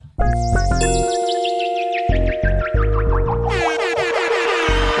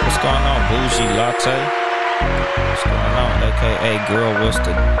going on, Bougie Latte? What's going on, aka girl?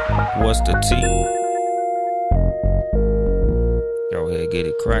 What's the tea? Go ahead, get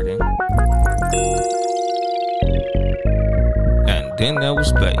it cracking. And then there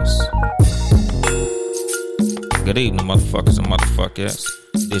was bass. Good evening, motherfuckers and motherfuckers.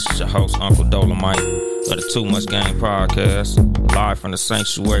 This is your host, Uncle Dolomite of the Too Much Game Podcast, live from the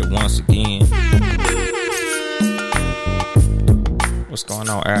sanctuary once again. What's going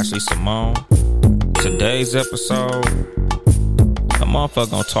on, Ashley Simone? Today's episode, a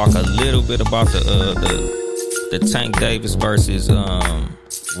motherfucker gonna talk a little bit about the Tank Davis versus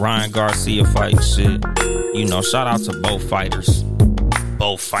Ryan Garcia fight shit. You know, shout out to both fighters.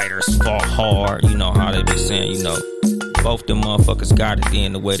 Both fighters fought hard. You know how they be saying, you know, both them motherfuckers got it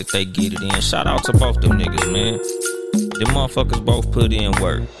in the way that they get it in. Shout out to both them niggas, man. Them motherfuckers both put in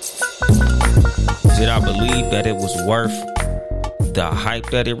work. Did I believe that it was worth the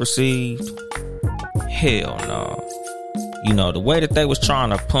hype that it received? Hell no. You know, the way that they was trying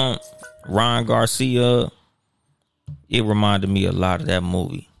to pump Ryan Garcia, it reminded me a lot of that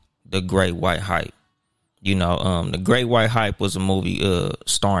movie, The Great White Hype. You know, The Great White Hype was a movie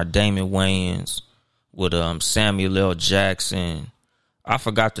starring Damon Wayans with Samuel L. Jackson. I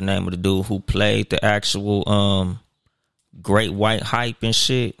forgot the name of the dude who played the actual Great White Hype and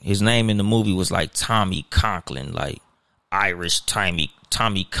shit. His name in the movie was like Tommy Conklin, like Irish Tommy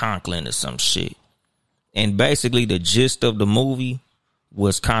Conklin or some shit. And basically the gist of the movie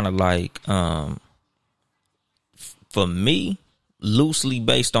was kind of like, for me, loosely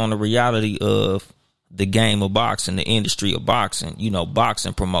based on the reality of the game of boxing, the industry of boxing, you know,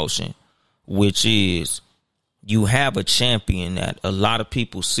 boxing promotion, which is you have a champion that a lot of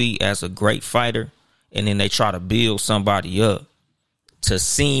people see as a great fighter, and then they try to build somebody up to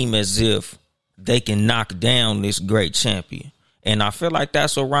seem as if they can knock down this great champion. And I feel like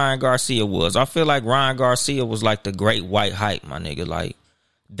that's what Ryan Garcia was. I feel like Ryan Garcia was like the Great White Hype, my nigga. Like,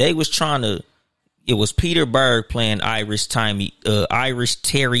 they was trying to, it was Peter Berg playing Irish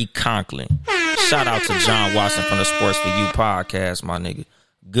Terry Conklin. Shout out to John Watson from the Sports For You podcast, my nigga.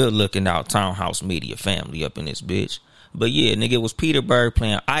 Good looking out, Townhouse Media family up in this bitch. But yeah, nigga, it was Peter Berg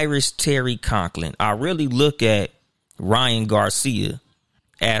playing Irish Terry Conklin. I really look at Ryan Garcia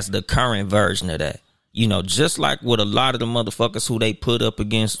as the current version of that. You know, just like with a lot of the motherfuckers who they put up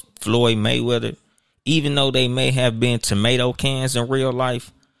against Floyd Mayweather, even though they may have been tomato cans in real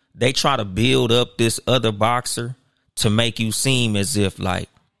life, they try to build up this other boxer to make you seem as if, like,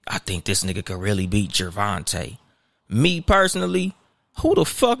 I think this nigga could really beat Gervonta. Me personally, who the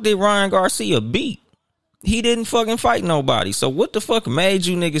fuck did Ryan Garcia beat? He didn't fucking fight nobody. So what the fuck made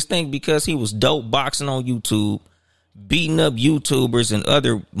you niggas think because he was dope boxing on YouTube, beating up YouTubers and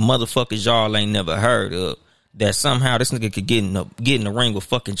other motherfuckers y'all ain't never heard of, that somehow this nigga could get in the ring with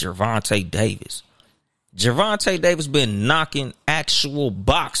fucking Gervonta Davis? Gervonta Davis been knocking actual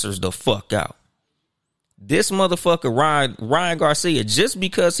boxers the fuck out. This motherfucker Ryan Garcia, just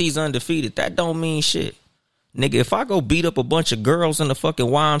because he's undefeated, that don't mean shit. Nigga, if I go beat up a bunch of girls in the fucking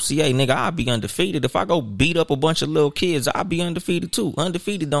YMCA, nigga, I'll be undefeated. If I go beat up a bunch of little kids, I'll be undefeated too.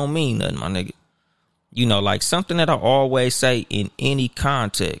 Undefeated don't mean nothing, my nigga. You know, like something that I always say in any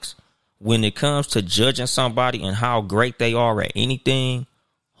context, when it comes to judging somebody and how great they are at anything,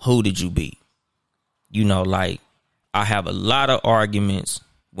 who did you beat? You know, like, I have a lot of arguments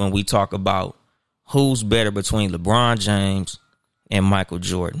when we talk about who's better between LeBron James and Michael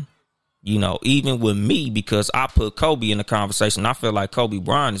Jordan. You know, even with me, because I put Kobe in the conversation, I feel like Kobe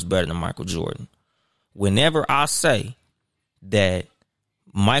Bryant is better than Michael Jordan. Whenever I say that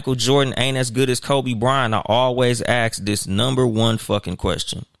Michael Jordan ain't as good as Kobe Bryant, I always ask this number one fucking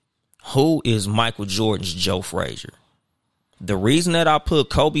question. Who is Michael Jordan's Joe Frazier? The reason that I put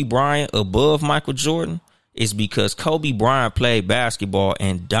Kobe Bryant above Michael Jordan is because Kobe Bryant played basketball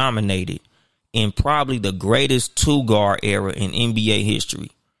and dominated in probably the greatest two-guard era in NBA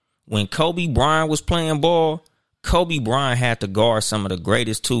history. When Kobe Bryant was playing ball, Kobe Bryant had to guard some of the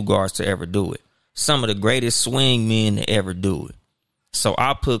greatest two guards to ever do it. Some of the greatest swing men to ever do it. So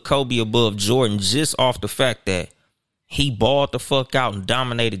I put Kobe above Jordan just off the fact that he balled the fuck out and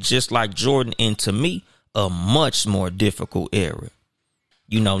dominated just like Jordan, and to me, a much more difficult era.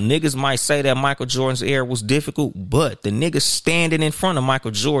 You know, niggas might say that Michael Jordan's era was difficult, but the niggas standing in front of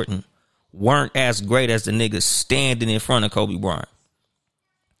Michael Jordan weren't as great as the niggas standing in front of Kobe Bryant.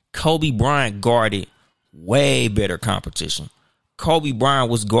 Kobe Bryant guarded way better competition. Kobe Bryant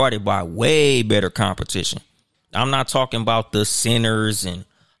was guarded by way better competition. I'm not talking about the centers and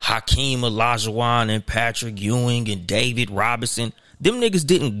Hakeem Olajuwon and Patrick Ewing and David Robinson. Them niggas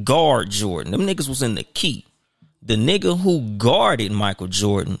didn't guard Jordan. Them niggas was in the key. The nigga who guarded Michael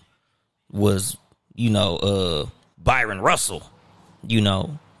Jordan was, Byron Russell.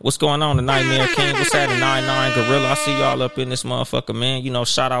 What's going on, the Nightmare King? What's happening, 99 Gorilla? I see y'all up in this motherfucker, man.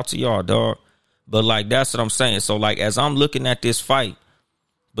 Shout out to y'all, dog. But, like, that's what I'm saying. So, like, as I'm looking at this fight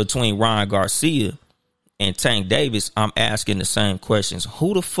between Ryan Garcia and Tank Davis, I'm asking the same questions.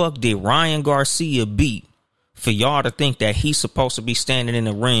 Who the fuck did Ryan Garcia beat for y'all to think that he's supposed to be standing in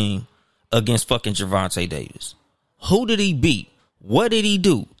the ring against fucking Gervonta Davis? Who did he beat? What did he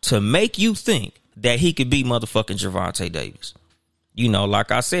do to make you think that he could beat motherfucking Gervonta Davis?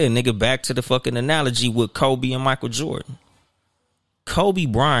 Like I said, nigga, back to the fucking analogy with Kobe and Michael Jordan. Kobe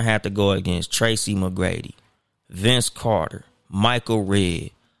Bryant had to go against Tracy McGrady, Vince Carter, Michael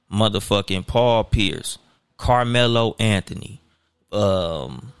Redd, motherfucking Paul Pierce, Carmelo Anthony,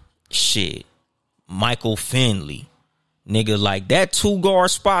 Michael Finley. Nigga, like that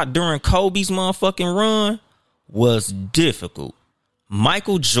 2-guard spot during Kobe's motherfucking run was difficult.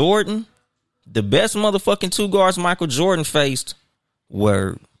 Michael Jordan, the best motherfucking 2 guards Michael Jordan faced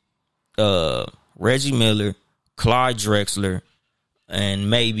were Reggie Miller, Clyde Drexler, and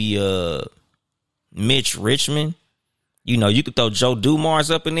maybe Mitch Richmond. You could throw Joe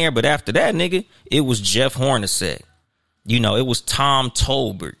Dumars up in there, but after that, nigga, it was Jeff Hornacek. It was Tom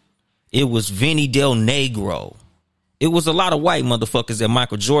Tolbert. It was Vinny Del Negro. It was a lot of white motherfuckers that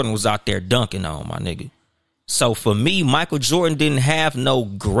Michael Jordan was out there dunking on, my nigga. So for me, Michael Jordan didn't have no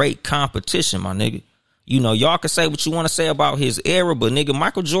great competition, my nigga. Y'all can say what you want to say about his era, but nigga,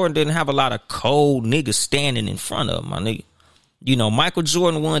 Michael Jordan didn't have a lot of cold niggas standing in front of him, my nigga. Michael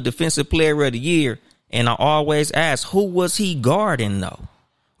Jordan won Defensive Player of the Year, and I always ask, who was he guarding though?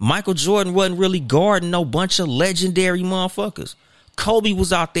 Michael Jordan wasn't really guarding no bunch of legendary motherfuckers. Kobe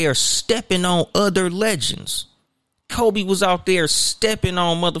was out there stepping on other legends. Kobe was out there stepping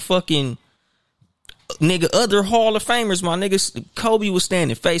on motherfucking other Hall of Famers, my niggas. Kobe was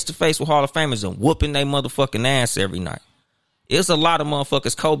standing face to face with Hall of Famers and whooping their motherfucking ass every night. It's a lot of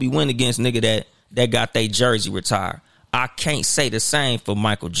motherfuckers Kobe went against, nigga, that got their jersey retired. I can't say the same for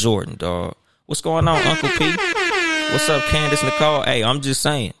Michael Jordan, dog. What's going on, Uncle P? What's up, Candace Nicole? Hey, I'm just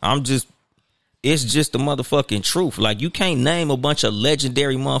saying. It's just the motherfucking truth. Like, you can't name a bunch of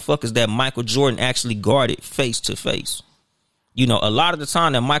legendary motherfuckers that Michael Jordan actually guarded face to face. A lot of the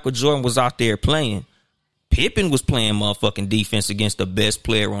time that Michael Jordan was out there playing, Pippen was playing motherfucking defense against the best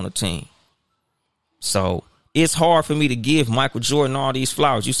player on the team. So it's hard for me to give Michael Jordan all these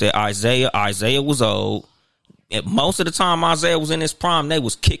flowers. You said Isaiah was old. And most of the time Isaiah was in his prime, they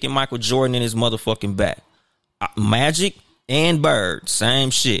was kicking Michael Jordan in his motherfucking back. Magic and Bird, same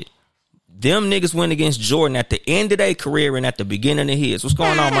shit. Them niggas went against Jordan at the end of their career and at the beginning of his. What's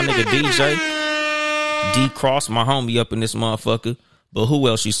going on, my nigga DJ? D Cross, my homie up in this motherfucker. But who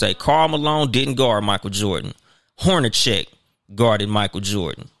else you say? Karl Malone didn't guard Michael Jordan. Hornacek guarded Michael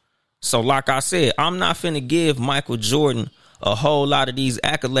Jordan. So like I said, I'm not finna give Michael Jordan a whole lot of these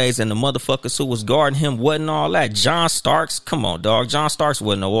accolades, and the motherfuckers who was guarding him wasn't all that. John Starks, come on, dog. John Starks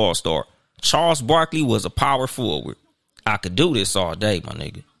wasn't no all-star. Charles Barkley was a power forward. I could do this all day, my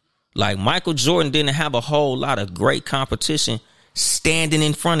nigga. Like, Michael Jordan didn't have a whole lot of great competition standing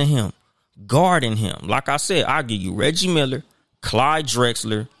in front of him, guarding him. Like I said, I'll give you Reggie Miller, Clyde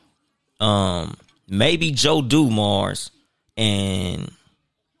Drexler, maybe Joe Dumars, and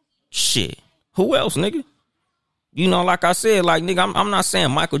shit. Who else, nigga? Like I said, like, nigga, I'm not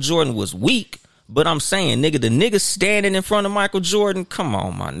saying Michael Jordan was weak, but I'm saying, nigga, the nigga standing in front of Michael Jordan, come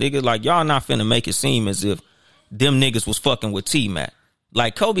on, my nigga. Like, y'all not finna make it seem as if them niggas was fucking with T-Mac.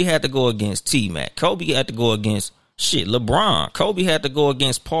 Like, Kobe had to go against T-Mac. Kobe had to go against, LeBron. Kobe had to go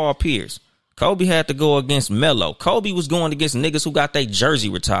against Paul Pierce. Kobe had to go against Melo. Kobe was going against niggas who got their jersey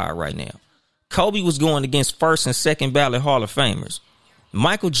retired right now. Kobe was going against first and second ballot Hall of Famers.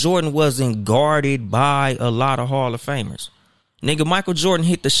 Michael Jordan wasn't guarded by a lot of Hall of Famers. Nigga, Michael Jordan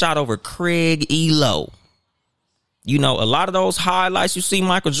hit the shot over Craig Elo. A lot of those highlights you see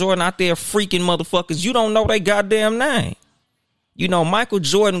Michael Jordan out there freaking motherfuckers, you don't know they goddamn name. Michael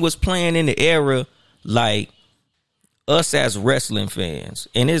Jordan was playing in the era like us as wrestling fans.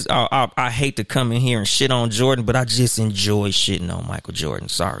 And I hate to come in here and shit on Jordan, but I just enjoy shitting on Michael Jordan.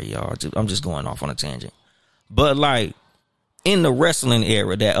 Sorry, y'all. I'm just going off on a tangent. But like, in the wrestling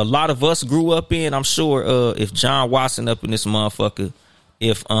era that a lot of us grew up in, I'm sure if John Watson up in this motherfucker,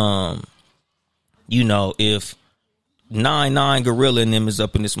 if 99 Gorilla and them is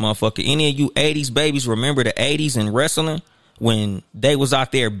up in this motherfucker, any of you 80s babies remember the 80s in wrestling when they was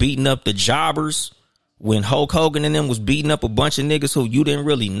out there beating up the jobbers, when Hulk Hogan and them was beating up a bunch of niggas who you didn't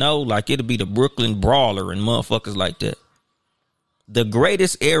really know, like it'd be the Brooklyn Brawler and motherfuckers like that. the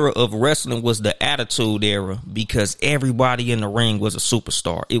greatest era of wrestling was the Attitude Era because everybody in the ring was a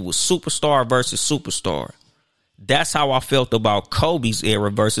superstar. It was superstar versus superstar. That's how I felt about Kobe's era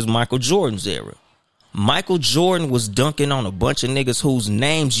versus Michael Jordan's era. Michael Jordan was dunking on a bunch of niggas whose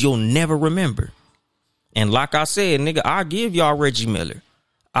names you'll never remember. And like I said, nigga, I give y'all Reggie Miller.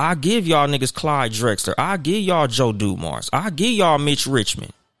 I give y'all niggas Clyde Drexler. I give y'all Joe Dumars. I give y'all Mitch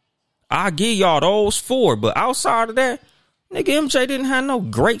Richmond. I give y'all those four. But outside of that, nigga, MJ didn't have no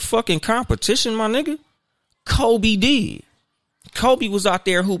great fucking competition, my nigga. Kobe did. Kobe was out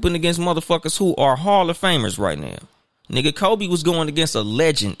there hooping against motherfuckers who are Hall of Famers right now. Nigga, Kobe was going against a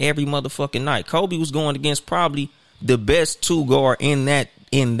legend every motherfucking night. Kobe was going against probably the best two guard in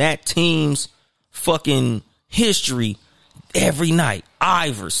that team's fucking history every night.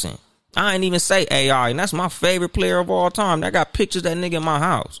 Iverson. I ain't even say AI, and that's my favorite player of all time. I got pictures of that nigga in my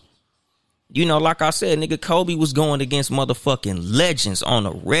house. You know, like I said, nigga, Kobe was going against motherfucking legends on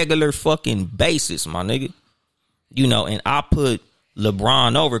a regular fucking basis, my nigga. You know, and I put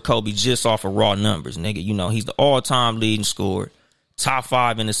LeBron over Kobe just off of raw numbers, nigga. You know, he's the all-time leading scorer, top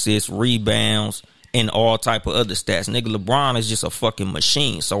 5 in assists, rebounds, and all type of other stats. Nigga, LeBron is just a fucking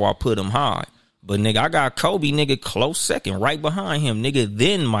machine, so I put him high. But, nigga, I got Kobe, nigga, close second, right behind him, nigga,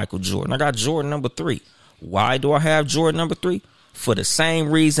 then Michael Jordan. I got Jordan number 3. Why do I have Jordan number 3? For the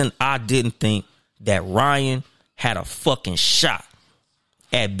same reason I didn't think that Ryan had a fucking shot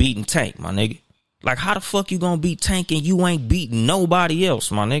at beating Tank, my nigga. Like, how the fuck you gonna beat Tank and you ain't beating nobody else,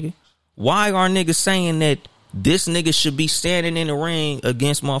 my nigga? Why are niggas saying that this nigga should be standing in the ring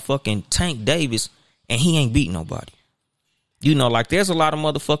against motherfucking Tank Davis and he ain't beat nobody? You know, like, there's a lot of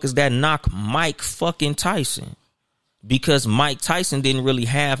motherfuckers that knock Mike fucking Tyson because Mike Tyson didn't really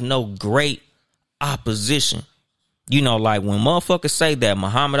have no great opposition. You know, like, when motherfuckers say that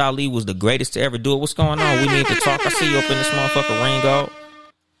Muhammad Ali was the greatest to ever do it, what's going on? We need to talk. I see you up in this motherfucker ring, dog.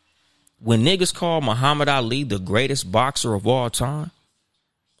 When niggas call Muhammad Ali the greatest boxer of all time,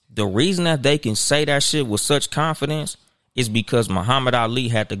 the reason that they can say that shit with such confidence is because Muhammad Ali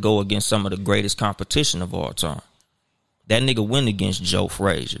had to go against some of the greatest competition of all time. That nigga went against Joe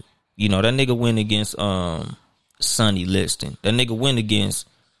Frazier. You know, that nigga went against Sonny Liston. That nigga went against,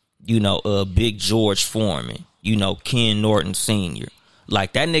 you know, Big George Foreman. You know, Ken Norton Sr.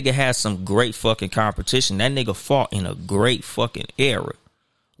 Like, that nigga has some great fucking competition. That nigga fought in a great fucking era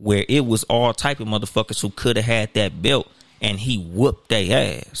where it was all type of motherfuckers who could have had that belt and he whooped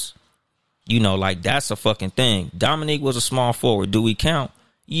their ass. You know, like, that's a fucking thing. Dominique was a small forward. Do he count?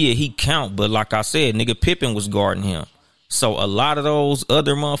 Yeah, he count. But like I said, nigga, Pippen was guarding him. So a lot of those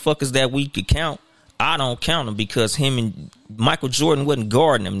other motherfuckers that we could count, I don't count them because him and Michael Jordan wasn't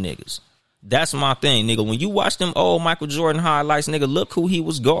guarding them niggas. That's my thing, nigga. When you watch them old Michael Jordan highlights, nigga, look who he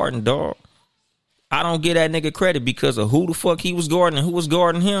was guarding, dog. I don't give that nigga credit because of who the fuck he was guarding and who was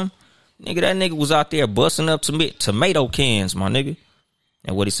guarding him. Nigga, that nigga was out there busting up tomato cans, my nigga.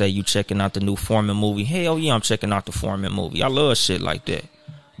 And what he say, you checking out the new Foreman movie? Hell yeah, I'm checking out the Foreman movie. I love shit like that.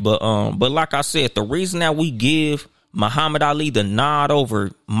 But like I said, the reason that we give Muhammad Ali the nod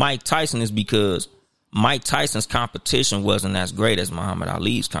over Mike Tyson is because Mike Tyson's competition wasn't as great as Muhammad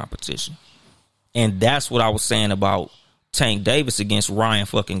Ali's competition. And that's what I was saying about Tank Davis against Ryan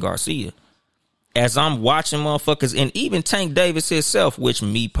fucking Garcia. As I'm watching motherfuckers, and even Tank Davis himself, which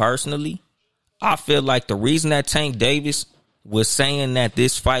me personally, I feel like the reason that Tank Davis was saying that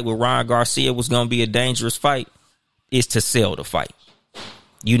this fight with Ryan Garcia was going to be a dangerous fight is to sell the fight.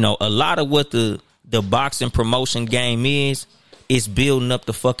 You know, a lot of what the boxing promotion game is building up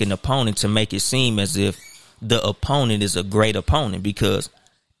the fucking opponent to make it seem as if the opponent is a great opponent, because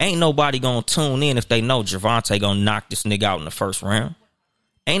ain't nobody gonna tune in if they know Gervonta gonna knock this nigga out in the first round.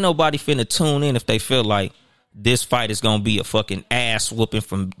 Ain't nobody finna tune in if they feel like this fight is gonna be a fucking ass whooping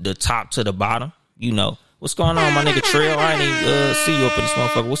from the top to the bottom. You know, what's going on, my nigga Trill? I ain't even see you up in this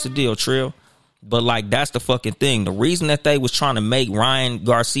motherfucker. What's the deal, Trill? But like, that's the fucking thing. The reason that they was trying to make Ryan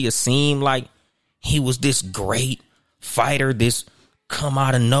Garcia seem like he was this great fighter, this come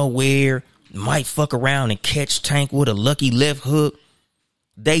out of nowhere, might fuck around and catch Tank with a lucky left hook.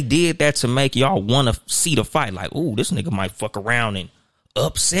 They did that to make y'all want to see the fight. Like, ooh, this nigga might fuck around and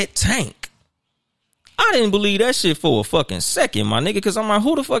upset Tank. I didn't believe that shit for a fucking second, my nigga, because I'm like,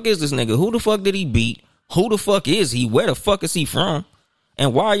 who the fuck is this nigga? Who the fuck did he beat? Who the fuck is he? Where the fuck is he from?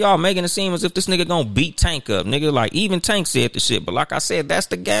 And why are y'all making it seem as if this nigga gonna beat Tank up, nigga? Like, even Tank said the shit, but like I said, that's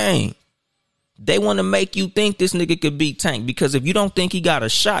the game. They want to make you think this nigga could beat Tank, because if you don't think he got a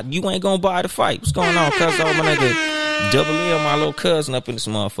shot, you ain't gonna buy the fight. What's going on, cuz? Oh, my nigga Double L, my little cousin up in this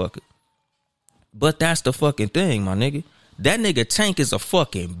motherfucker. But that's the fucking thing, my nigga. That nigga Tank is a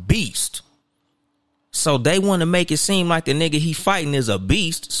fucking beast. So they want to make it seem like the nigga he fighting is a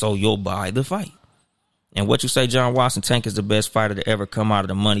beast, so you'll buy the fight. And what you say, John Watson, Tank is the best fighter to ever come out of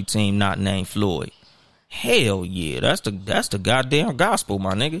the money team not named Floyd. Hell yeah, that's the goddamn gospel,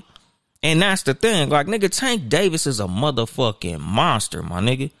 my nigga. And that's the thing, like, nigga, Tank Davis is a motherfucking monster, my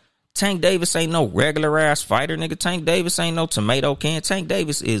nigga. Tank Davis ain't no regular ass fighter, nigga. Tank Davis ain't no tomato can. Tank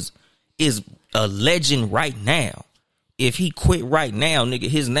Davis is a legend right now. If he quit right now, nigga,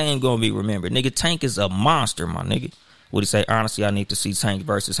 his name gonna be remembered. Nigga, Tank is a monster, my nigga. What he say? Honestly, I need to see Tank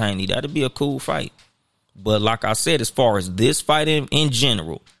versus Haney. That'd be a cool fight. But like I said, as far as this fight in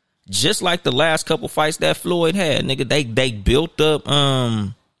general, just like the last couple fights that Floyd had, nigga, they built up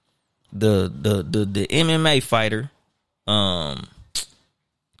the MMA fighter, Conor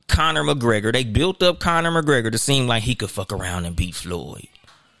McGregor. They built up Conor McGregor to seem like he could fuck around and beat Floyd.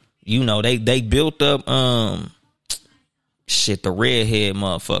 You know, they built up the redhead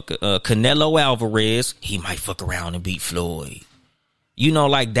motherfucker, Canelo Alvarez. He might fuck around and beat Floyd. You know,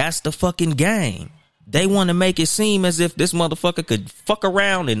 like, that's the fucking game. They want to make it seem as if this motherfucker could fuck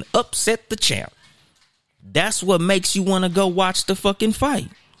around and upset the champ. That's what makes you want to go watch the fucking fight.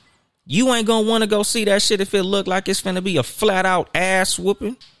 You ain't gonna want to go see that shit if it look like it's finna be a flat out ass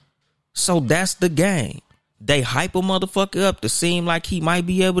whooping. So that's the game. They hype a motherfucker up to seem like he might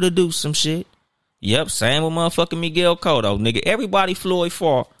be able to do some shit. Yep, same with motherfucking Miguel Cotto. Nigga, everybody Floyd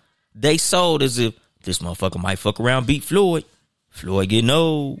fought, they sold as if this motherfucker might fuck around, beat Floyd. Floyd getting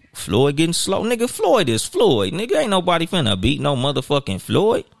old. Floyd getting slow. Nigga, Floyd is Floyd. Nigga, ain't nobody finna beat no motherfucking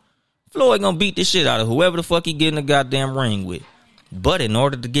Floyd. Floyd gonna beat the shit out of whoever the fuck he get in the goddamn ring with. But in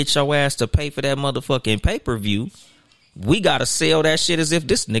order to get your ass to pay for that motherfucking pay-per-view, we gotta sell that shit as if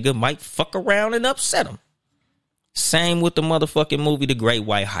this nigga might fuck around and upset him. Same with the motherfucking movie The Great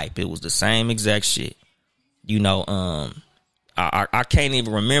White Hype. It was the same exact shit. You know, I can't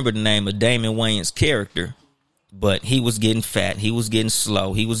even remember the name of Damon Wayans' character, but he was getting fat. He was getting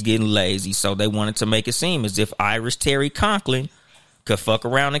slow. He was getting lazy. So they wanted to make it seem as if Irish Terry Conklin could fuck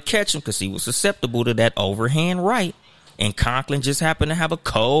around and catch him because he was susceptible to that overhand right. And Conklin just happened to have a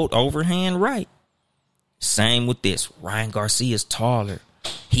cold overhand right. Same with this. Ryan Garcia's taller.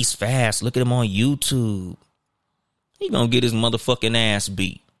 He's fast. Look at him on YouTube. He gonna get his motherfucking ass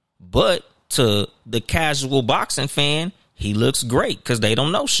beat. But to the casual boxing fan, he looks great because they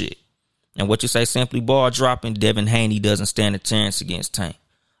don't know shit. And what you say, simply ball dropping, Devin Haney doesn't stand a chance against Tank.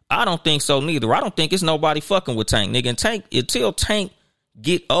 I don't think so neither. I don't think it's nobody fucking with Tank, nigga. And Tank, until Tank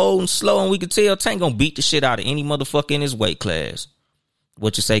get old and slow and we can tell, Tank gonna beat the shit out of any motherfucker in his weight class.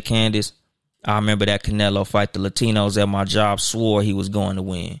 What you say, Candace? I remember that Canelo fight. The Latinos at my job swore he was going to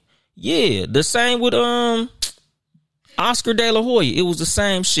win. Yeah, the same with Oscar De La Hoya. It was the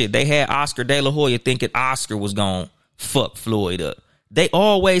same shit. They had Oscar De La Hoya thinking Oscar was gonna fuck Floyd up. They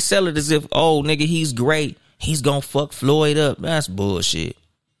always sell it as if, oh, nigga, he's great. He's gonna fuck Floyd up. That's bullshit.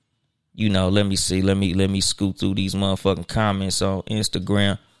 You know, let me see. Let me scoot through these motherfucking comments on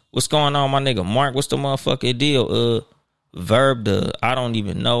Instagram. What's going on, my nigga? Mark, what's the motherfucking deal? I don't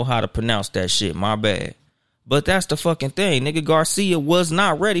even know how to pronounce that shit. My bad. But that's the fucking thing. Nigga, Garcia was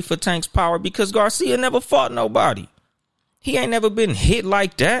not ready for Tank's power because Garcia never fought nobody. He ain't never been hit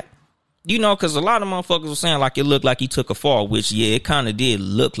like that. You know, because a lot of motherfuckers were saying like it looked like he took a fall, which, yeah, it kind of did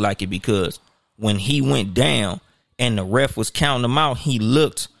look like it because when he went down and the ref was counting him out, he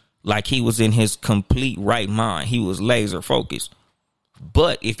looked like he was in his complete right mind. He was laser focused.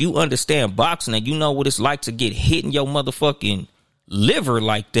 But if you understand boxing and you know what it's like to get hit in your motherfucking liver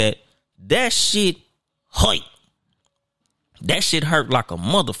like that, that shit hurt. That shit hurt like a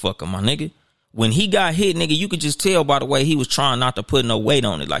motherfucker, my nigga. When he got hit, nigga, you could just tell by the way he was trying not to put no weight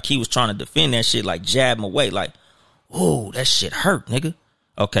on it. Like he was trying to defend that shit, like jab him away. Like, oh, that shit hurt, nigga.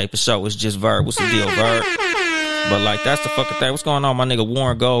 Okay, for sure. It's just Verb. What's the deal, Verb? But like, that's the fucking thing. What's going on, my nigga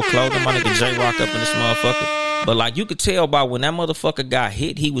Warren Gold Clothing, my nigga J-Rock up in this motherfucker. But like, you could tell by when that motherfucker got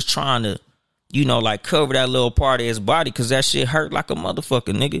hit, he was trying to, you know, like cover that little part of his body because that shit hurt like a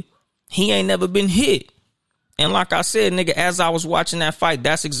motherfucker, nigga. He ain't never been hit. And like I said, nigga, as I was watching that fight,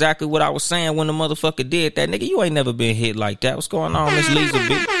 that's exactly what I was saying when the motherfucker did that. Nigga, you ain't never been hit like that. What's going on, Miss Lisa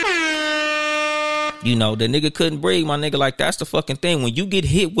B? You know, the nigga couldn't breathe, my nigga. Like, that's the fucking thing. When you get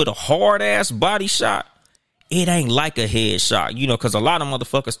hit with a hard-ass body shot, it ain't like a headshot. You know, because a lot of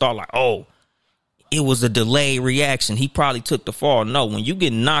motherfuckers thought like, oh, it was a delayed reaction. He probably took the fall. No, when you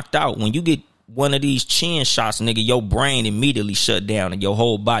get knocked out, when you get one of these chin shots, nigga, your brain immediately shut down and your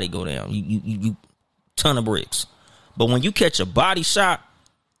whole body go down. You ton of bricks. But when you catch a body shot,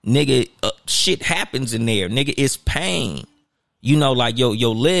 nigga, shit happens in there. Nigga, it's pain. You know, like your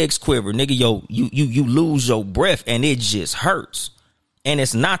legs quiver, nigga. You lose your breath and it just hurts. And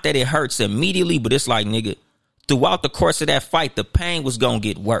it's not that it hurts immediately, but it's like, nigga, throughout the course of that fight, the pain was going to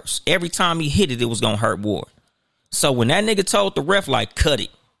get worse. Every time he hit it, it was going to hurt more. So when that nigga told the ref, like, cut it,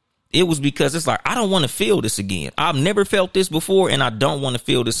 it was because it's like, I don't want to feel this again. I've never felt this before, and I don't want to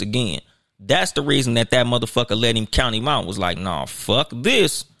feel this again. That's the reason that motherfucker let him count him out. Was like, nah, fuck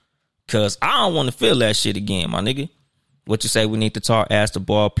this, because I don't want to feel that shit again, my nigga. What you say, we need to talk, ask the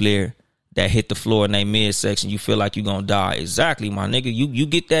ball player that hit the floor in that midsection, you feel like you gonna die. Exactly, my nigga. You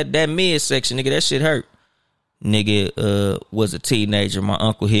get that midsection, nigga, that shit hurt. Nigga was a teenager. My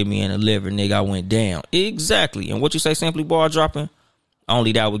uncle hit me in the liver, nigga. I went down. Exactly. And what you say, simply ball dropping?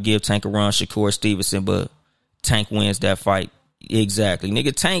 Only that would give Tank a run, Shakur Stevenson, but Tank wins that fight. Exactly.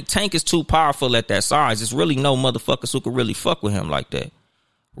 Nigga, Tank is too powerful at that size. There's really no motherfuckers who could really fuck with him like that.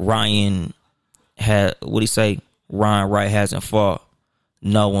 Ryan had, what'd he say? Ryan Wright hasn't fought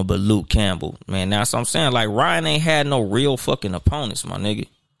no one but Luke Campbell. Man, that's what I'm saying. Like, Ryan ain't had no real fucking opponents, my nigga.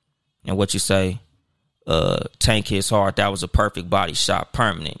 And what you say? Tank hits hard. That was a perfect body shot.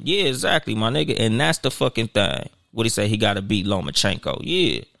 Permanent. Yeah, exactly, my nigga. And that's the fucking thing. What'd he say? He got to beat Lomachenko.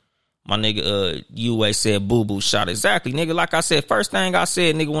 Yeah. My nigga, UA said boo-boo shot. Exactly, nigga. Like I said, first thing I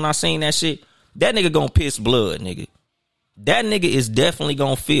said, nigga, when I seen that shit, that nigga gonna piss blood, nigga. That nigga is definitely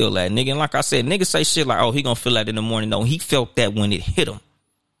gonna feel that, nigga. And like I said, nigga say shit like, oh, he gonna feel that in the morning. No, he felt that when it hit him.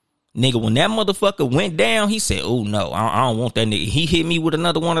 Nigga, when that motherfucker went down, he said, oh, no, I don't want that nigga. He hit me with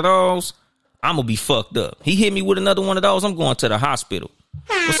another one of those, I'm gonna be fucked up. He hit me with another one of those, I'm going to the hospital.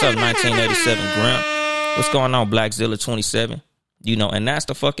 What's up, 1987 Grimp? What's going on, Blackzilla 27? You know, and that's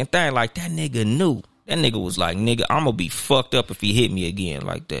the fucking thing. Like, that nigga knew. That nigga was like, nigga, I'm gonna be fucked up if he hit me again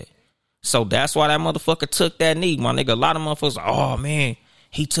like that. So that's why that motherfucker took that knee, my nigga. A lot of motherfuckers like, oh, man,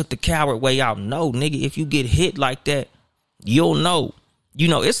 he took the coward way out. No, nigga, if you get hit like that, you'll know. You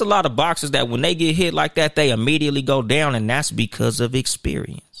know, it's a lot of boxers that when they get hit like that, they immediately go down, and that's because of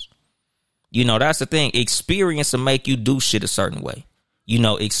experience. You know, that's the thing. Experience will make you do shit a certain way. You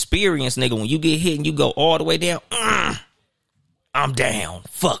know, experience, nigga, when you get hit and you go all the way down, I'm down.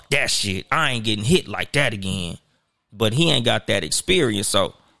 Fuck that shit. I ain't getting hit like that again. But he ain't got that experience,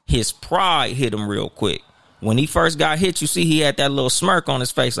 so his pride hit him real quick. When he first got hit, you see he had that little smirk on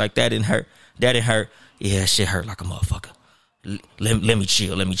his face like that didn't hurt. That didn't hurt. Yeah, shit hurt like a motherfucker. Let me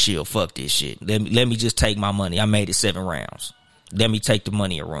chill. Fuck this shit. Let me just take my money. I made it 7 rounds. Let me take the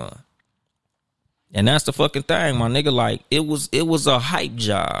money and run. And that's the fucking thing, my nigga. Like, it was a hype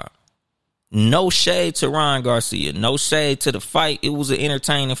job. No shade to Ryan Garcia. No shade to the fight. It was an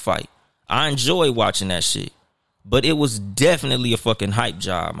entertaining fight. I enjoy watching that shit. But it was definitely a fucking hype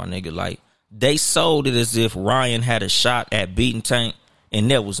job, my nigga. Like, they sold it as if Ryan had a shot at beating Tank, and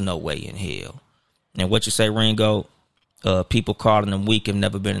there was no way in hell. And what you say, Ringo? People calling him weak and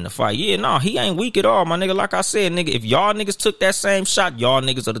never been in a fight. Yeah, no, he ain't weak at all, my nigga. Like I said, nigga, if y'all niggas took that same shot, y'all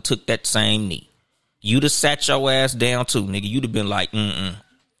niggas would have took that same knee. You'd have sat your ass down too, nigga. You'd have been like,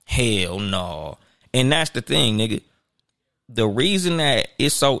 hell no. And that's the thing, nigga. The reason that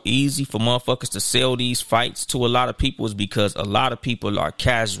it's so easy for motherfuckers to sell these fights to a lot of people is because a lot of people are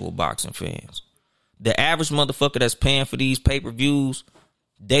casual boxing fans. The average motherfucker that's paying for these pay-per-views,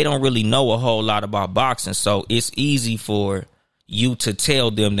 they don't really know a whole lot about boxing. So it's easy for you to tell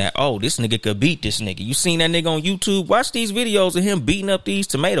them that, oh, this nigga could beat this nigga. You seen that nigga on YouTube? Watch these videos of him beating up these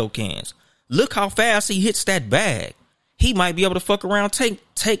tomato cans. Look how fast he hits that bag. He might be able to fuck around, take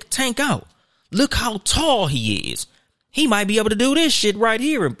Tank out. Look how tall he is. He might be able to do this shit right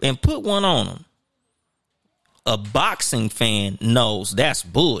here and put one on him. A boxing fan knows that's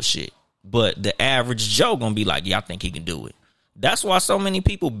bullshit. But the average Joe gonna be like, yeah, I think he can do it. That's why so many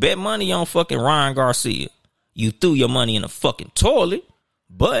people bet money on fucking Ryan Garcia. You threw your money in a fucking toilet.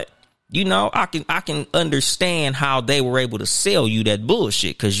 But, you know, I can understand how they were able to sell you that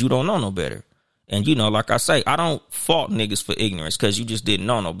bullshit because you don't know no better. And, you know, like I say, I don't fault niggas for ignorance because you just didn't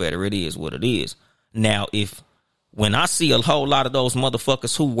know no better. It is what it is. Now, when I see a whole lot of those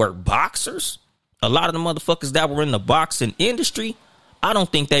motherfuckers who were boxers, a lot of the motherfuckers that were in the boxing industry, I don't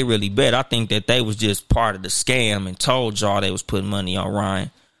think they really bet. I think that they was just part of the scam and told y'all they was putting money on Ryan.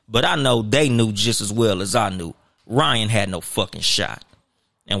 But I know they knew just as well as I knew. Ryan had no fucking shot.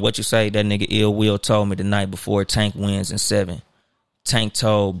 And what you say, that nigga Ill Will told me the night before Tank wins in 7. Tank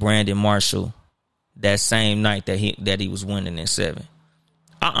told Brandon Marshall that same night that he was winning in 7.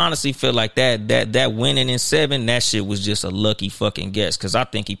 I honestly feel like that winning in 7, that shit was just a lucky fucking guess. Because I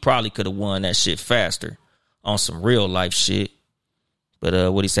think he probably could have won that shit faster on some real life shit.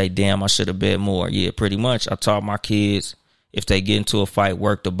 But what he say? Damn, I should have bet more. Yeah, pretty much. I taught my kids, if they get into a fight,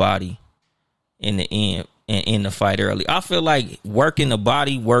 work the body in the end and in the fight early. I feel like working the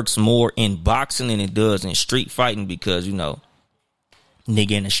body works more in boxing than it does in street fighting because, you know,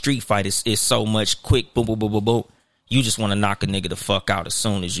 Nigga, in a street fight, it's so much quick, boom, boom, boom, boom, boom. You just want to knock a nigga the fuck out as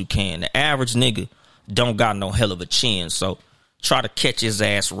soon as you can. The average nigga don't got no hell of a chin, so try to catch his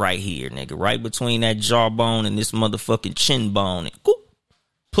ass right here, nigga. Right between that jawbone and this motherfucking chin bone. And whoop,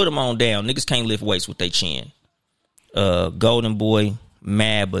 put him on down. Niggas can't lift weights with their chin. Golden Boy,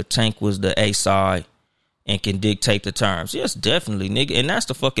 mad, but Tank was the A side and can dictate the terms. Yes, definitely, nigga. And that's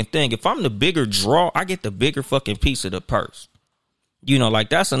the fucking thing. If I'm the bigger draw, I get the bigger fucking piece of the purse. You know, like,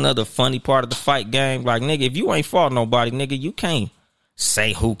 that's another funny part of the fight game. Like, nigga, if you ain't fought nobody, nigga, you can't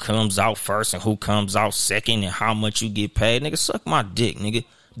say who comes out first and who comes out second and how much you get paid. Nigga, suck my dick, nigga.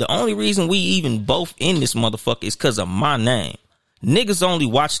 The only reason we even both in this motherfucker is because of my name. Niggas only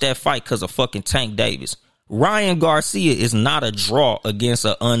watch that fight because of fucking Tank Davis. Ryan Garcia is not a draw against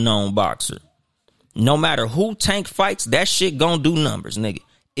an unknown boxer. No matter who Tank fights, that shit gonna do numbers, nigga.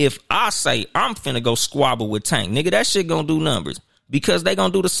 If I say I'm finna go squabble with Tank, nigga, that shit gonna do numbers. Because they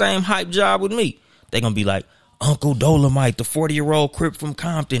gonna do the same hype job with me. They gonna be like, Uncle Dolomite, the 40-year-old Crip from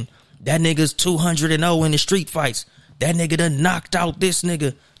Compton. That nigga's 200-0 in the street fights. That nigga done knocked out this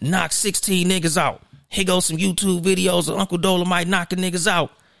nigga. Knocked 16 niggas out. Here goes some YouTube videos of Uncle Dolomite knocking niggas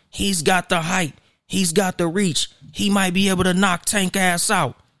out. He's got the height. He's got the reach. He might be able to knock Tank ass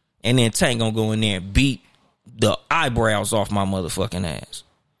out. And then Tank gonna go in there and beat the eyebrows off my motherfucking ass.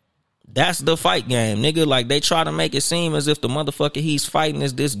 That's the fight game, nigga. Like, they try to make it seem as if the motherfucker he's fighting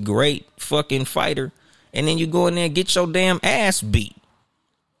is this great fucking fighter. And then you go in there and get your damn ass beat.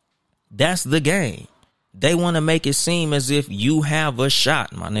 That's the game. They want to make it seem as if you have a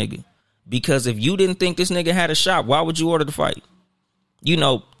shot, my nigga. Because if you didn't think this nigga had a shot, why would you order the fight? You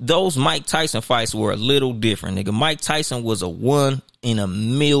know, those Mike Tyson fights were a little different, nigga. Mike Tyson was a 1 in a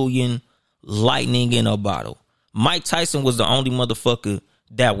million lightning in a bottle. Mike Tyson was the only motherfucker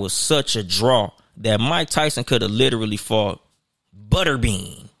that was such a draw that Mike Tyson could have literally fought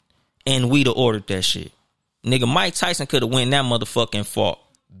Butterbean and we'd have ordered that shit. Nigga, Mike Tyson could have win that motherfucking fought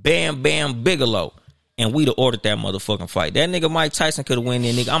Bam Bam Bigelow and we'd have ordered that motherfucking fight. That nigga Mike Tyson could have win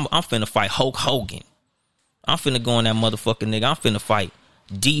there, nigga. I'm finna fight Hulk Hogan. I'm finna go in that motherfucking nigga. I'm finna fight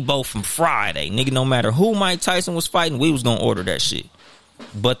Debo from Friday. Nigga, no matter who Mike Tyson was fighting, we was gonna order that shit.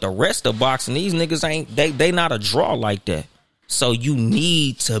 But the rest of boxing, these niggas ain't, they not a draw like that. So you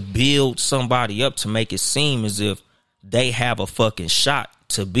need to build somebody up to make it seem as if they have a fucking shot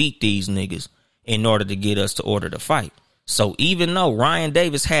to beat these niggas in order to get us to order the fight. So even though Ryan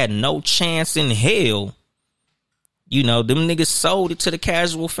Davis had no chance in hell, you know, them niggas sold it to the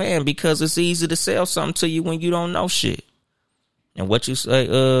casual fan because it's easy to sell something to you when you don't know shit. And what you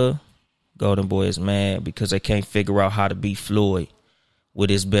say, Golden Boy is mad because they can't figure out how to beat Floyd with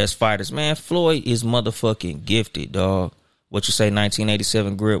his best fighters. Man, Floyd is motherfucking gifted, dog. What you say,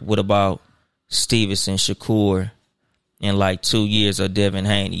 1987 grip? What about Stevenson, Shakur, in like 2 years of Devin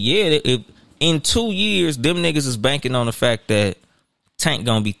Haney? Yeah, in 2 years, them niggas is banking on the fact that Tank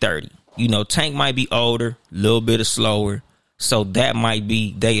gonna be 30. You know, Tank might be older, a little bit of slower, so that might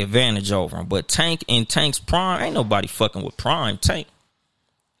be their advantage over him. But Tank in Tank's prime, ain't nobody fucking with prime Tank.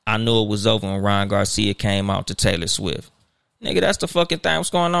 I knew it was over when Ryan Garcia came out to Taylor Swift. Nigga, that's the fucking thing.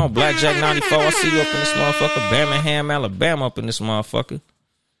 What's going on? Blackjack 94, I see you up in this motherfucker. Birmingham, Alabama up in this motherfucker.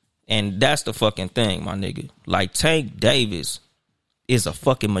 And that's the fucking thing, my nigga. Like, Tank Davis is a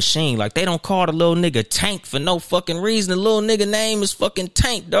fucking machine. Like, they don't call the little nigga Tank for no fucking reason. The little nigga name is fucking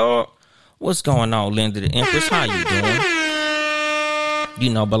Tank, dog. What's going on, Linda the Empress? How you doing?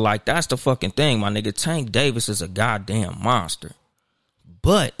 You know, but like, that's the fucking thing, my nigga. Tank Davis is a goddamn monster.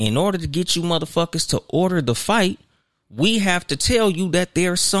 But in order to get you motherfuckers to order the fight, we have to tell you that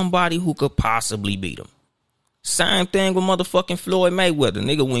there's somebody who could possibly beat him. Same thing with motherfucking Floyd Mayweather.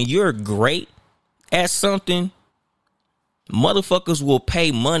 Nigga, when you're great at something, motherfuckers will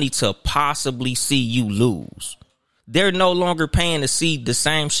pay money to possibly see you lose. They're no longer paying to see the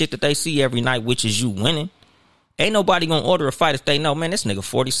same shit that they see every night, which is you winning. Ain't nobody gonna order a fight if they know, man, this nigga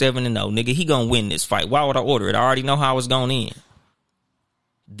 47-0. Nigga, he gonna win this fight. Why would I order it? I already know how it's gonna end.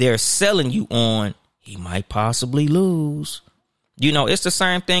 They're selling you on he might possibly lose. You know, it's the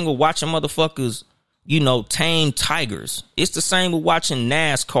same thing with watching motherfuckers, you know, tame tigers. It's the same with watching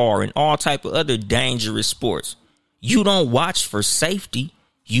NASCAR and all type of other dangerous sports. You don't watch for safety.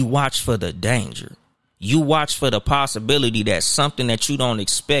 You watch for the danger. You watch for the possibility that something that you don't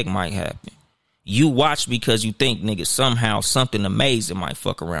expect might happen. You watch because you think, nigga, somehow something amazing might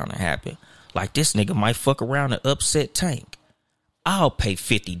fuck around and happen. Like, this nigga might fuck around and upset Tank. I'll pay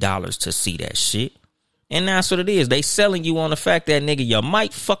 $50 to see that shit. And that's what it is. They selling you on the fact that, nigga, you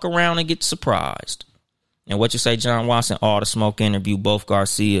might fuck around and get surprised. And what you say, John Watson, all the smoke interview, both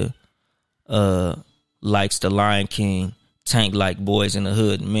Garcia likes the Lion King Tank like Boys in the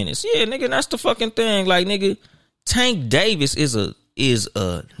Hood and Menace. Yeah, nigga, that's the fucking thing. Like, nigga, Tank Davis is a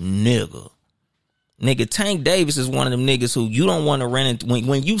nigga. Nigga, Tank Davis is one of them niggas who you don't want to run into.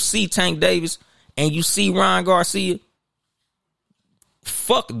 When you see Tank Davis and you see Ryan Garcia,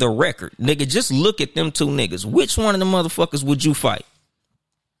 fuck the record. Nigga, just look at them two niggas. Which one of the motherfuckers would you fight?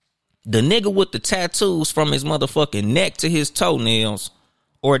 The nigga with the tattoos from his motherfucking neck to his toenails,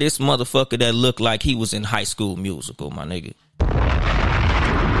 or this motherfucker that looked like he was in High School Musical, my nigga?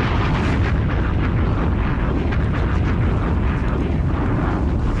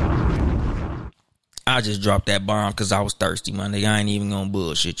 I just dropped that bomb because I was thirsty, my nigga. I ain't even gonna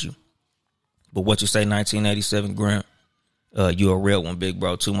bullshit you. But what you say, 1987 Grant? You a real one, big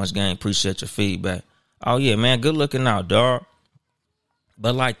bro. Too much game. Appreciate your feedback. Oh, yeah, man. Good looking out, dog.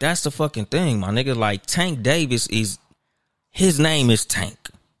 But, like, that's the fucking thing, my nigga. Like, Tank Davis his name is Tank.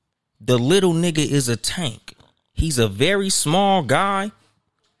 The little nigga is a tank. He's a very small guy,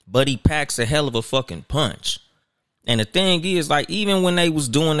 but he packs a hell of a fucking punch. And the thing is, like, even when they was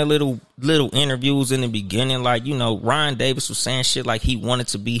doing the little interviews in the beginning, like, you know, Ryan Davis was saying shit like he wanted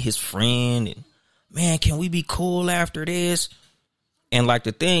to be his friend and, man, can we be cool after this? And, like,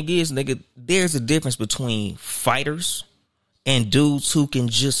 the thing is, nigga, there's a difference between fighters and dudes who can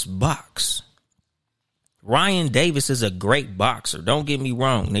just box. Ryan Davis is a great boxer. Don't get me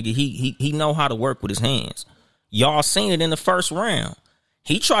wrong, nigga. He know how to work with his hands. Y'all seen it in the first round.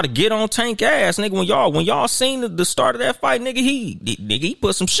 He tried to get on Tank ass, nigga. When y'all seen the start of that fight, nigga, he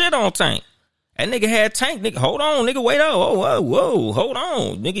put some shit on Tank. That nigga had Tank, nigga. Hold on, nigga. Wait up. Whoa. Hold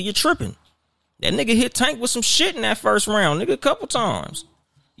on, nigga. You tripping. That nigga hit Tank with some shit in that first round, nigga, a couple times.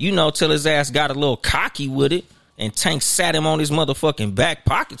 You know, till his ass got a little cocky with it. And Tank sat him on his motherfucking back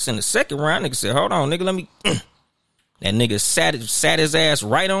pockets in the second round. Nigga said, hold on, nigga, let me. That nigga sat his ass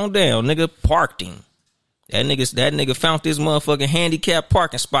right on down. Nigga parked him. That nigga found this motherfucking handicap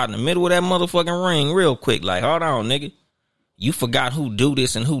parking spot in the middle of that motherfucking ring real quick. Like, hold on, nigga. You forgot who do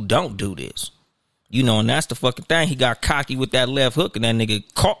this and who don't do this. You know, and that's the fucking thing. He got cocky with that left hook and that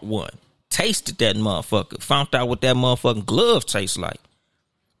nigga caught one. Tasted that motherfucker. Found out what that motherfucking glove tastes like.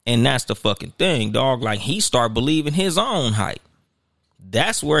 And that's the fucking thing, dog. Like, he started believing his own hype.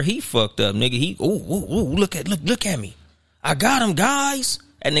 That's where he fucked up, nigga. Look at me. I got him, guys.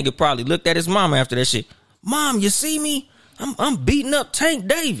 That nigga probably looked at his mama after that shit. Mom, you see me? I'm beating up Tank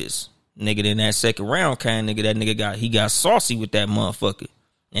Davis. Nigga, in that second round came, nigga, that nigga got saucy with that motherfucker.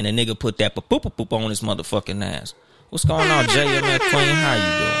 And the nigga put that poop on his motherfucking ass. What's going on, JMF Queen? How you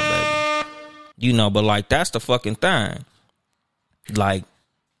doing, baby? You know, but like, that's the fucking thing. Like,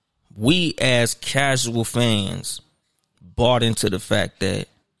 we as casual fans bought into the fact that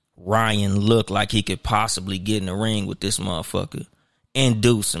Ryan looked like he could possibly get in the ring with this motherfucker and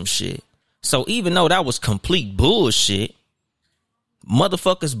do some shit. So even though that was complete bullshit,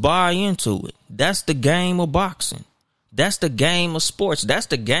 motherfuckers buy into it. That's the game of boxing. That's the game of sports. That's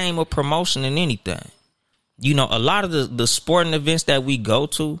the game of promotion and anything. You know, a lot of the sporting events that we go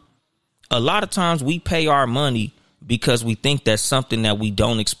to, a lot of times we pay our money because we think that something that we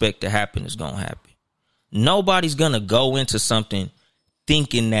don't expect to happen is going to happen. Nobody's going to go into something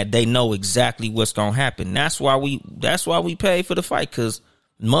thinking that they know exactly what's going to happen. That's why we pay for the fight, because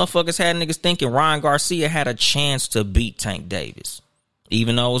motherfuckers had niggas thinking Ryan Garcia had a chance to beat Tank Davis,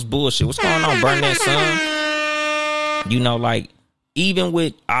 even though it was bullshit. What's going on, Burnett, son? You know, like, even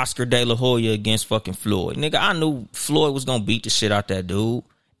with Oscar De La Hoya against fucking Floyd, nigga, I knew Floyd was going to beat the shit out that dude.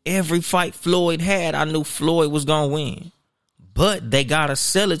 Every fight Floyd had, I knew Floyd was going to win. But they got to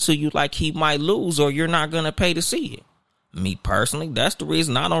sell it to you like he might lose or you're not going to pay to see it. Me personally, that's the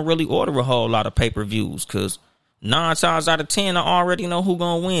reason I don't really order a whole lot of pay-per-views, because 9 times out of 10, I already know who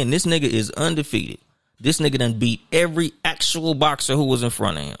going to win. This nigga is undefeated. This nigga done beat every actual boxer who was in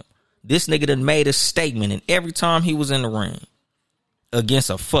front of him. This nigga done made a statement in every time he was in the ring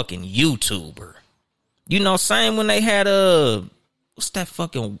against a fucking YouTuber. You know, same when they had what's that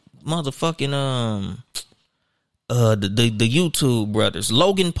fucking motherfucking the YouTube brothers,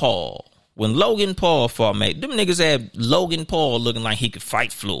 Logan Paul. When Logan Paul fought, mate, them niggas had Logan Paul looking like he could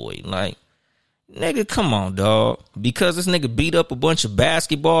fight Floyd. Like, nigga, come on, dog. Because this nigga beat up a bunch of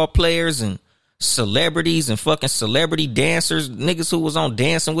basketball players and celebrities and fucking celebrity dancers, niggas who was on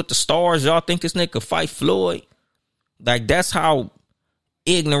Dancing with the Stars, y'all think this nigga could fight Floyd? Like, that's how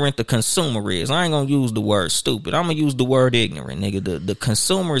ignorant the consumer is. I ain't gonna use the word stupid. I'm gonna use the word ignorant, nigga. The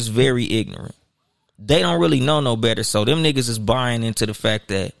consumer is very ignorant. They don't really know no better. So them niggas is buying into the fact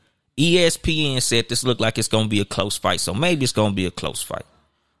that ESPN said this looked like it's gonna be a close fight. So maybe it's gonna be a close fight.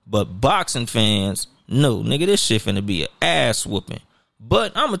 But boxing fans, no, nigga, this shit finna be an ass whooping.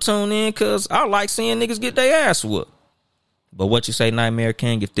 But I'ma tune in because I like seeing niggas get their ass whooped. But what you say, Nightmare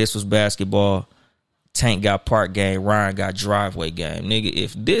King, if this was basketball, Tank got park game, Ryan got driveway game. Nigga,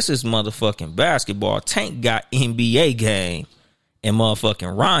 if this is motherfucking basketball, Tank got NBA game, and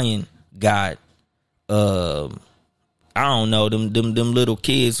motherfucking Ryan got I don't know, them little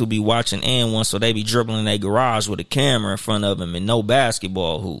kids who be watching and one, so they be dribbling in their garage with a camera in front of them and no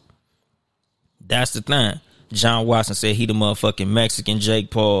basketball hoop. That's the thing. John Watson said he the motherfucking Mexican Jake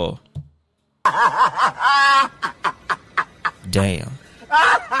Paul. Damn.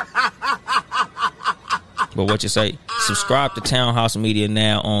 But what you say? Subscribe to Townhouse Media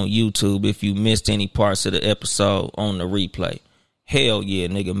now on YouTube if you missed any parts of the episode on the replay. Hell yeah,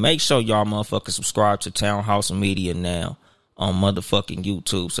 nigga. Make sure y'all motherfuckers subscribe to Townhouse Media now on motherfucking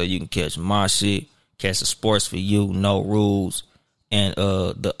YouTube so you can catch my shit, catch the sports for you, no rules, and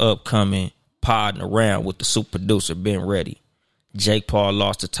the upcoming podding around with the super producer Ben Ready. Jake Paul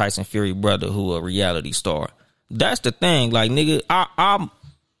lost to Tyson Fury brother who a reality star. That's the thing. Like, nigga, I'm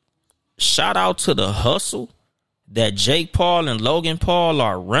shout out to the hustle that Jake Paul and Logan Paul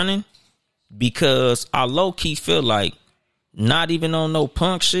are running, because I low-key feel like, not even on no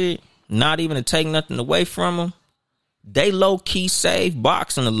punk shit, not even to take nothing away from them, they low-key saved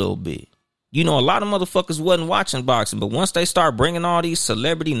boxing a little bit. You know, a lot of motherfuckers wasn't watching boxing, but once they start bringing all these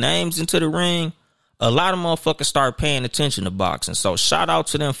celebrity names into the ring, a lot of motherfuckers start paying attention to boxing. So shout out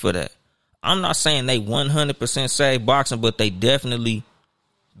to them for that. I'm not saying they 100% saved boxing, but they definitely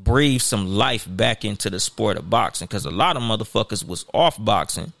breathe some life back into the sport of boxing, because a lot of motherfuckers was off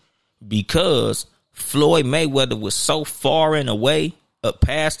boxing because Floyd Mayweather was so far and away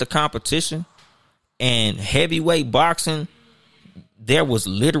past the competition, and heavyweight boxing, there was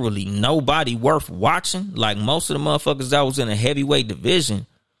literally nobody worth watching. Like, most of the motherfuckers that was in the heavyweight division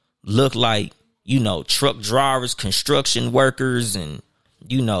looked like, you know, truck drivers, construction workers, and,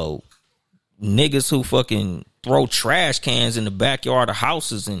 you know, niggas who fucking throw trash cans in the backyard of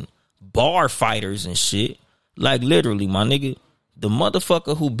houses, and bar fighters and shit. Like, literally, my nigga, the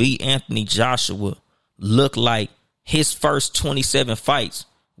motherfucker who beat Anthony Joshua looked like his first 27 fights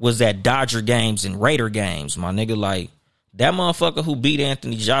was at Dodger games and Raider games, my nigga. Like, that motherfucker who beat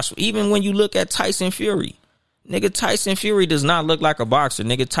Anthony Joshua, even when you look at Tyson Fury, nigga, Tyson Fury does not look like a boxer.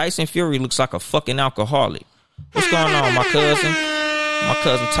 Nigga, Tyson Fury looks like a fucking alcoholic. What's going on, my cousin? My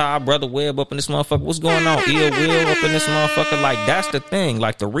cousin Ty, Brother Webb up in this motherfucker. What's going on? Ill Will up in this motherfucker. Like, that's the thing.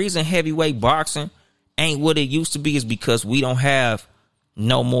 Like, the reason heavyweight boxing ain't what it used to be is because we don't have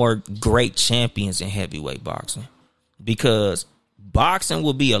no more great champions in heavyweight boxing. Because boxing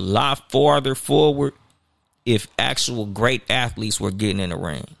will be a lot farther forward if actual great athletes were getting in the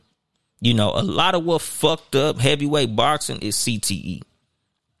ring. You know, a lot of what fucked up heavyweight boxing is CTE.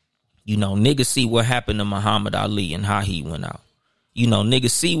 You know, niggas see what happened to Muhammad Ali and how he went out. You know,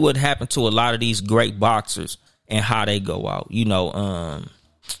 niggas see what happened to a lot of these great boxers and how they go out. You know,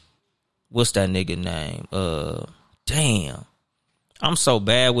 what's that nigga name? Damn. I'm so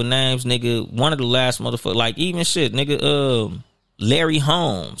bad with names, nigga. One of the last motherfuckers, like, even shit, nigga, Larry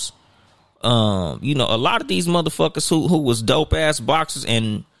Holmes. You know, a lot of these motherfuckers who was dope ass boxers,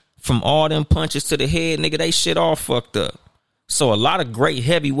 and from all them punches to the head, nigga, they shit all fucked up. So a lot of great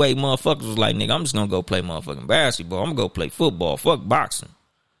heavyweight motherfuckers was like, nigga, I'm just gonna go play motherfucking basketball. I'm gonna go play football. Fuck boxing.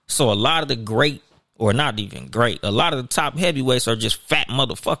 So a lot of the great, or not even great, a lot of the top heavyweights are just fat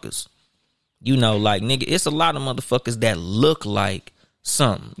motherfuckers. You know, like, nigga, it's a lot of motherfuckers that look like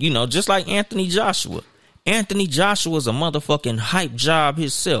something. You know, just like Anthony Joshua. Anthony Joshua's a motherfucking hype job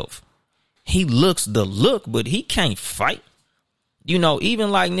himself. He looks the look, but he can't fight. You know,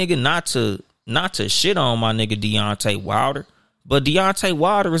 even like, nigga, not to shit on my nigga Deontay Wilder, but Deontay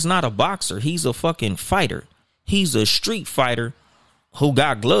Wilder is not a boxer. He's a fucking fighter. He's a street fighter who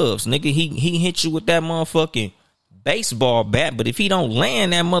got gloves. Nigga, he hit you with that motherfucking baseball bat, but if he don't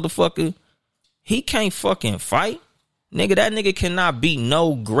land that motherfucker, he can't fucking fight. Nigga, that nigga cannot beat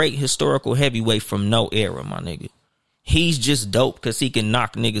no great historical heavyweight from no era, my nigga. He's just dope because he can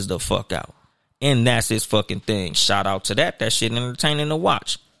knock niggas the fuck out. And that's his fucking thing. Shout out to that. That shit entertaining to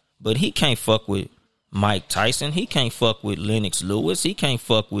watch. But he can't fuck with Mike Tyson. He can't fuck with Lennox Lewis. He can't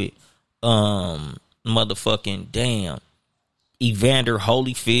fuck with motherfucking damn Evander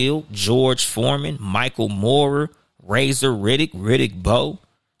Holyfield, George Foreman, Michael Moorer, Razor Riddick Bowe.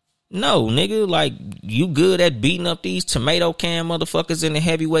 No, nigga, like, you good at beating up these tomato can motherfuckers in the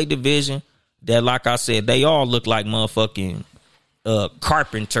heavyweight division that, like I said, they all look like motherfucking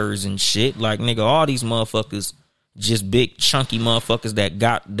carpenters and shit. Like, nigga, all these motherfuckers just big chunky motherfuckers that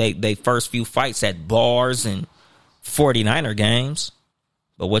got they first few fights at bars and 49er games.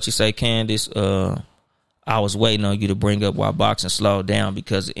 But what you say, Candace? I was waiting on you to bring up why boxing slowed down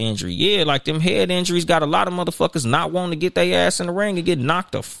because of injury. Yeah, like them head injuries got a lot of motherfuckers not wanting to get their ass in the ring and get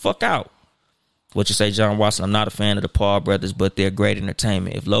knocked the fuck out. What you say, John Watson? I'm not a fan of the Paul brothers, but they're great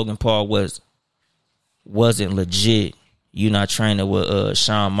entertainment. If Logan Paul wasn't legit, you're not training with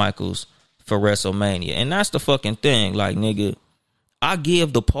Shawn Michaels for WrestleMania. And that's the fucking thing. Like, nigga, I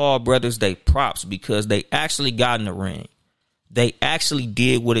give the Paul brothers they props because they actually got in the ring. They actually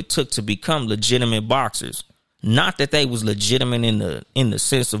did what it took to become legitimate boxers. Not that they was legitimate in the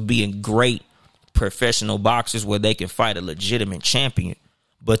sense of being great professional boxers where they can fight a legitimate champion,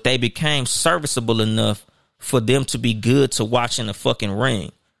 but they became serviceable enough for them to be good to watch in the fucking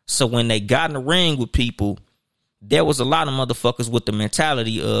ring. So when they got in the ring with people, there was a lot of motherfuckers with the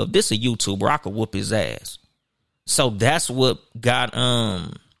mentality of, this a YouTuber, I could whoop his ass. So that's what got my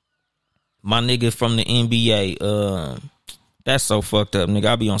nigga from the NBA. That's so fucked up, nigga.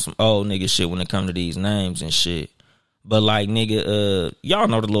 I be on some old nigga shit when it come to these names and shit. But like, nigga, y'all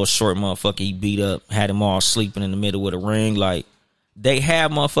know the little short motherfucker he beat up, had him all sleeping in the middle of the ring. Like, they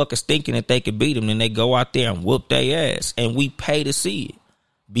have motherfuckers thinking that they could beat him, then they go out there and whoop their ass. And we pay to see it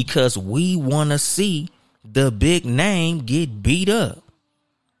because we want to see the big name get beat up.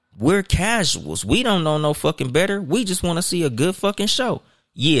 We're casuals. We don't know no fucking better. We just want to see a good fucking show.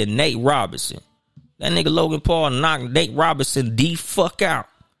 Yeah, Nate Robinson. That nigga Logan Paul knocked Nate Robinson the fuck out.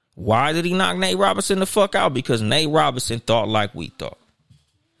 Why did he knock Nate Robinson the fuck out? Because Nate Robinson thought like we thought.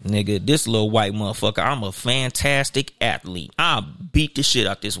 Nigga, this little white motherfucker, I'm a fantastic athlete. I beat the shit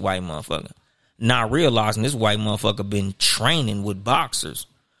out this white motherfucker. Not realizing this white motherfucker been training with boxers.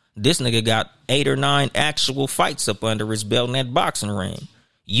 This nigga got 8 or 9 actual fights up under his belt in that boxing ring.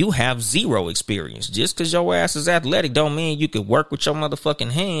 You have zero experience. Just because your ass is athletic don't mean you can work with your motherfucking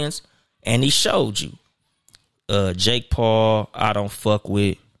hands. And he showed you. Jake Paul, I don't fuck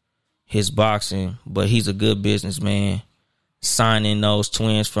with his boxing, but he's a good businessman. Signing those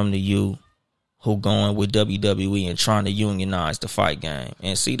twins from the U who going with WWE and trying to unionize the fight game.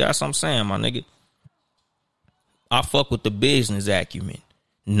 And see, that's what I'm saying, my nigga. I fuck with the business acumen.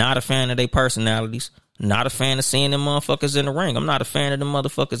 Not a fan of their personalities. Not a fan of seeing them motherfuckers in the ring. I'm not a fan of them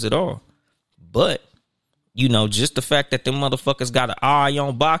motherfuckers at all. But, you know, just the fact that them motherfuckers got an eye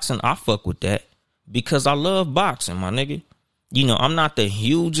on boxing, I fuck with that. Because I love boxing, my nigga. You know, I'm not the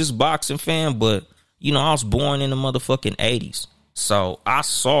hugest boxing fan, but, you know, I was born in the motherfucking 80s. So I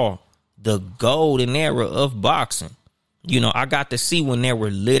saw the golden era of boxing. You know, I got to see when there were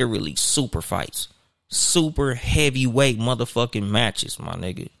literally super fights. Super heavyweight motherfucking matches, my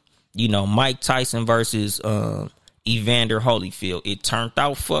nigga. You know, Mike Tyson versus Evander Holyfield. It turned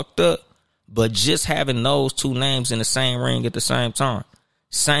out fucked up. But just having those two names in the same ring at the same time.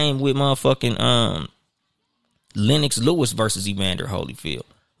 Same with motherfucking Lennox Lewis versus Evander Holyfield.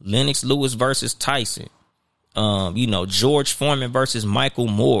 Lennox Lewis versus Tyson. You know, George Foreman versus Michael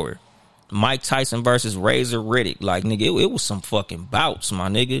Moore. Mike Tyson versus Razor Riddick. Like, nigga, it was some fucking bouts, my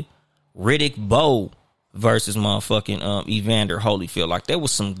nigga. Riddick Bowe versus motherfucking Evander Holyfield. Like, there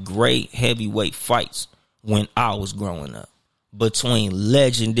was some great heavyweight fights when I was growing up. Between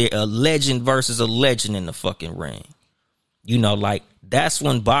a legend versus a legend in the fucking ring. You know, like, that's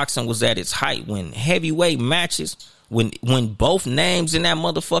when boxing was at its height. When heavyweight matches, when both names in that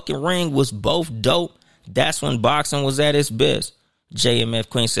motherfucking ring was both dope, that's when boxing was at its best. JMF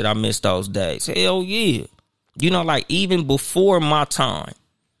Queen said, I miss those days. Hell yeah. You know, like, even before my time,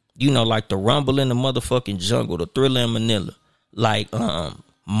 you know, like the Rumble in the motherfucking Jungle, the Thriller in Manila, like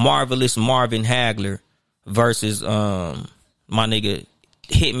Marvelous Marvin Hagler versus my nigga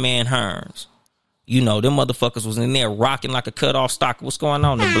Hitman Hearns. You know, them motherfuckers was in there rocking like a cut-off stock. What's going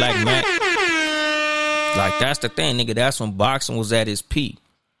on, the Black Mac? Like, that's the thing, nigga. That's when boxing was at its peak.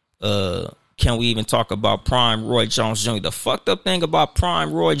 Can we even talk about Prime Roy Jones Jr.? The fucked up thing about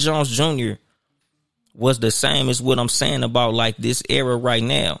Prime Roy Jones Jr. was the same as what I'm saying about, like, this era right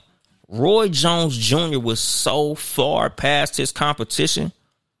now. Roy Jones Jr. was so far past his competition.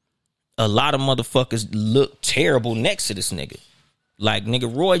 A lot of motherfuckers look terrible next to this nigga. Like,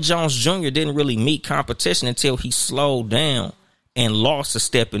 nigga, Roy Jones Jr. didn't really meet competition until he slowed down and lost a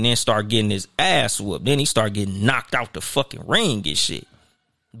step and then started getting his ass whooped. Then he started getting knocked out the fucking ring and shit.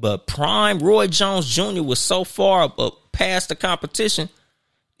 But prime Roy Jones Jr. was so far past the competition,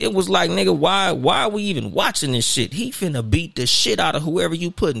 it was like, nigga, why are we even watching this shit? He finna beat the shit out of whoever you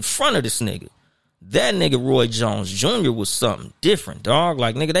put in front of this nigga. That nigga Roy Jones Jr. was something different, dog.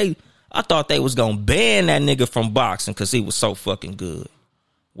 Like, nigga, I thought they was gonna ban that nigga from boxing because he was so fucking good.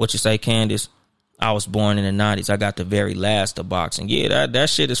 What you say, Candace? I was born in the 90s. I got the very last of boxing. Yeah, that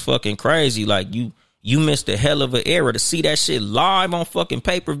shit is fucking crazy. Like, you missed a hell of an era to see that shit live on fucking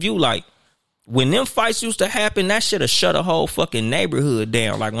pay-per-view. Like, when them fights used to happen, that should have shut a whole fucking neighborhood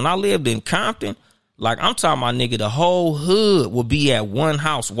down. Like when I lived in Compton, like I'm talking about, nigga, the whole hood would be at one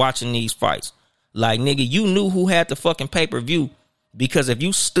house watching these fights. Like, nigga, you knew who had the fucking pay-per-view, because if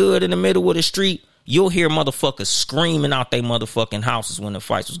you stood in the middle of the street, you'll hear motherfuckers screaming out they motherfucking houses when the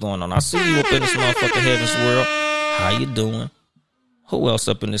fights was going on. I see you up in this motherfucking Heaven's World. How you doing? Who else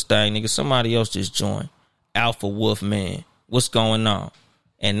up in this thing, nigga? Somebody else just joined. Alpha Wolf Man. What's going on?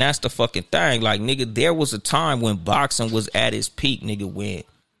 And that's the fucking thing. Like, nigga, there was a time when boxing was at its peak, nigga, when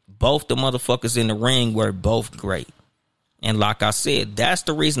both the motherfuckers in the ring were both great. And like I said, that's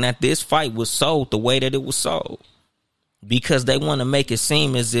the reason that this fight was sold the way that it was sold. Because they want to make it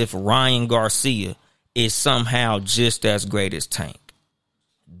seem as if Ryan Garcia is somehow just as great as Tank.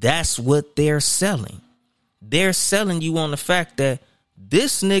 That's what they're selling. They're selling you on the fact that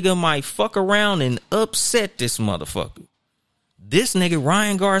this nigga might fuck around and upset this motherfucker. This nigga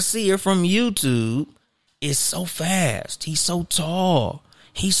Ryan Garcia from YouTube is so fast. He's so tall.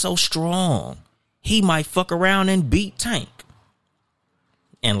 He's so strong. He might fuck around and beat Tank.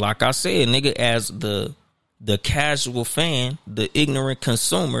 And like I said, nigga, as the casual fan, the ignorant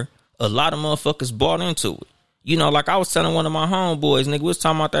consumer, a lot of motherfuckers bought into it. You know, like I was telling one of my homeboys, nigga, we was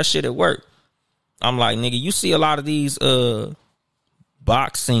talking about that shit at work. I'm like, nigga, you see a lot of these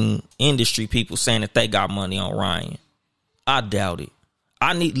boxing industry people saying that they got money on Ryan. I doubt it.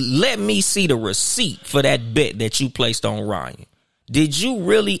 Let me see the receipt for that bet that you placed on Ryan. Did you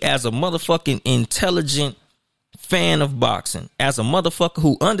really, as a motherfucking intelligent fan of boxing, as a motherfucker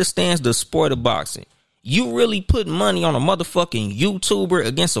who understands the sport of boxing, you really put money on a motherfucking YouTuber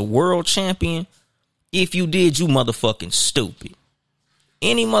against a world champion? If you did, you motherfucking stupid.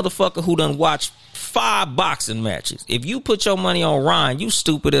 Any motherfucker who done watched 5 boxing matches, if you put your money on Ryan, you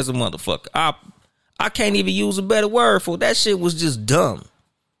stupid as a motherfucker. I can't even use a better word for it. That shit was just dumb.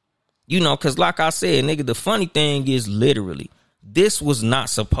 You know, because like I said, nigga, the funny thing is literally, this was not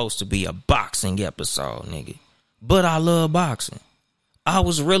supposed to be a boxing episode, nigga. But I love boxing. I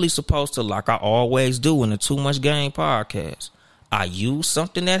was really supposed to, like I always do in the Too Much Game podcast, I use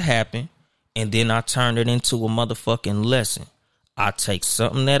something that happened and then I turn it into a motherfucking lesson. I take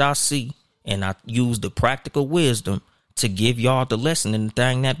something that I see and I use the practical wisdom to give y'all the lesson in the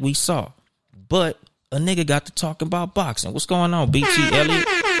thing that we saw. But a nigga got to talking about boxing. What's going on, BT Elliott?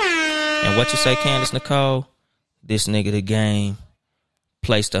 And what you say, Candace Nicole? This nigga The Game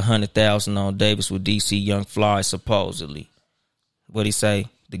placed 100,000 on Davis with DC Young Fly, supposedly. What'd he say?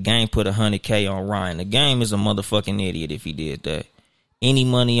 The Game put 100K on Ryan. The Game is a motherfucking idiot if he did that. Any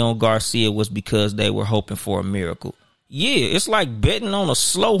money on Garcia was because they were hoping for a miracle. Yeah, it's like betting on a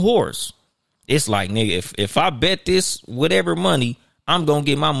slow horse. It's like, nigga, if I bet this whatever money, I'm going to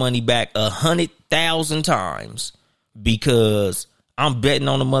get my money back 100,000 times because I'm betting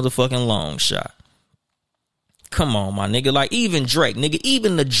on a motherfucking long shot. Come on, my nigga. Like, even Drake, nigga,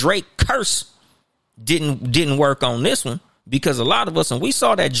 even the Drake curse didn't work on this one, because a lot of us, when we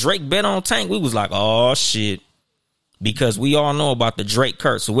saw that Drake bet on Tank, we was like, oh shit, because we all know about the Drake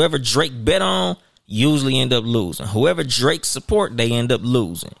curse. Whoever Drake bet on usually end up losing. Whoever Drake support, they end up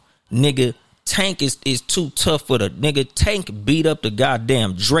losing. Nigga, Tank is too tough for the nigga. Tank beat up the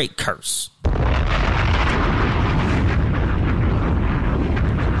goddamn Drake curse.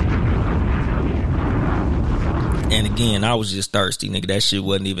 And again, I was just thirsty, nigga. That shit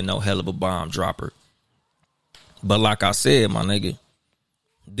wasn't even no hell of a bomb dropper. But like I said, my nigga,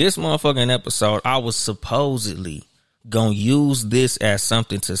 this motherfucking episode, I was supposedly gonna use this as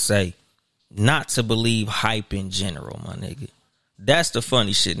something to say, not to believe hype in general, my nigga. That's the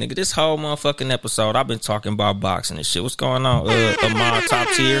funny shit, nigga. This whole motherfucking episode, I've been talking about boxing and shit. What's going on, Ahmad Top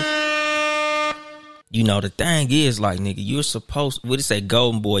Tier? You know, the thing is, like, nigga, you're supposed, what it say,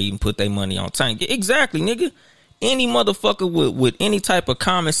 Golden Boy even put their money on Tank. Exactly, nigga. Any motherfucker with any type of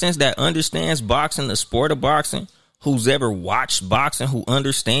common sense that understands boxing, the sport of boxing, who's ever watched boxing, who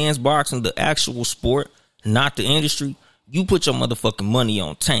understands boxing, the actual sport, not the industry, you put your motherfucking money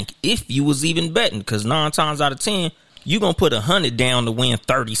on Tank if you was even betting, because 9 times out of 10, you gonna put 100 down to win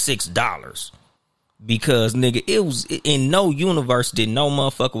 $36. Because, nigga, it was in no universe did no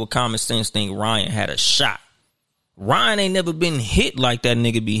motherfucker with common sense think Ryan had a shot. Ryan ain't never been hit like that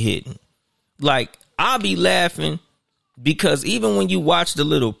nigga be hitting. Like, I'll be laughing because even when you watch the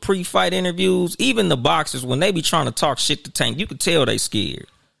little pre-fight interviews, even the boxers, when they be trying to talk shit to Tank, you can tell they scared.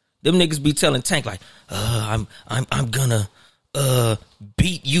 Them niggas be telling Tank like, I'm gonna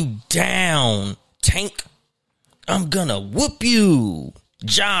beat you down, Tank. I'm gonna whoop you,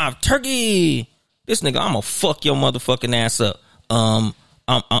 Jive Turkey. This nigga, I'm gonna fuck your motherfucking ass up. I'm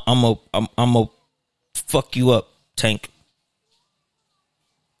gonna fuck you up, Tank.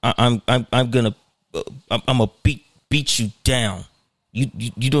 I'm gonna beat you down.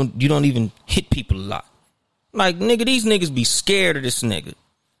 You don't even hit people a lot. Like, nigga, these niggas be scared of this nigga.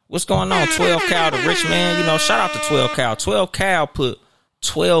 What's going on? 12 Cal, the rich man. You know, shout out to 12 Cal. 12 Cal put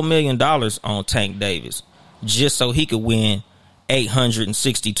 $12 million on Tank Davis just so he could win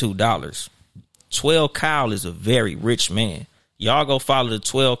 $862. 12 Cal is a very rich man. Y'all go follow the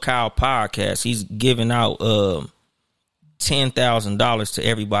 12 Cal podcast. He's giving out $10,000 to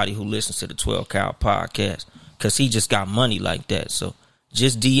everybody who listens to the 12 Cal podcast because he just got money like that. So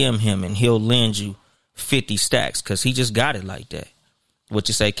just DM him and he'll lend you 50 stacks because he just got it like that. What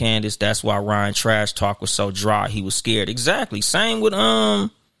you say, Candace? That's why Ryan Trash Talk was so dry. He was scared. Exactly. Same with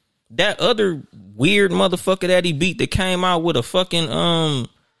that other weird motherfucker that he beat that came out with a fucking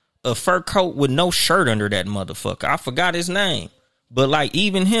a fur coat with no shirt under that motherfucker. I forgot his name. But like,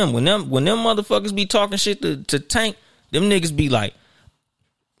 even him, when them motherfuckers be talking shit to Tank, them niggas be like,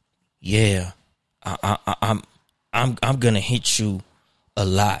 yeah, I'm gonna hit you a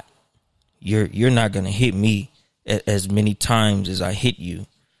lot. You're not gonna hit me as many times as I hit you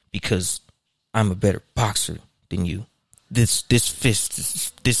because I'm a better boxer than you. This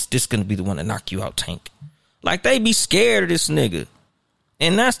fist, this gonna be the one to knock you out, Tank. Like, they be scared of this nigga.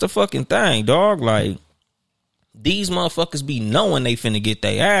 And that's the fucking thing, dog. Like, these motherfuckers be knowing they finna get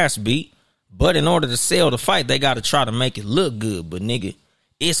their ass beat, but in order to sell the fight, they gotta try to make it look good. But nigga,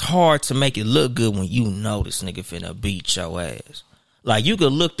 it's hard to make it look good when you know this nigga finna beat your ass. Like, you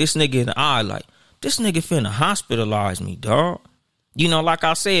could look this nigga in the eye like, this nigga finna hospitalize me, dog. You know, like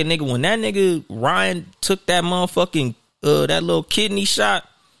I said, nigga, when that nigga Ryan took that motherfucking that little kidney shot,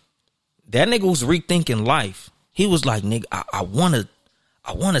 that nigga was rethinking life. He was like, nigga, I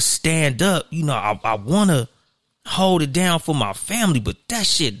wanna stand up. You know, I wanna hold it down for my family, but that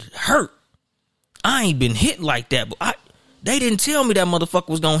shit hurt. I ain't been hit like that, but they didn't tell me that motherfucker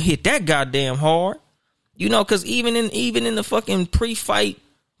was gonna hit that goddamn hard. You know, cause even in the fucking pre-fight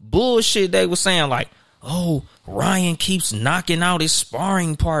bullshit, they were saying like, oh, Ryan keeps knocking out his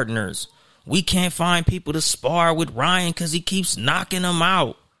sparring partners. We can't find people to spar with Ryan because he keeps knocking them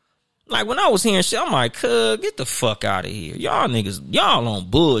out. Like, when I was hearing shit, I'm like, get the fuck out of here. Y'all niggas, y'all on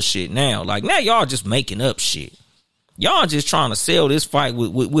bullshit now. Like, now y'all just making up shit. Y'all just trying to sell this fight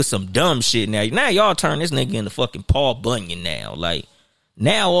with some dumb shit now. Now y'all turn this nigga into fucking Paul Bunyan now. Like,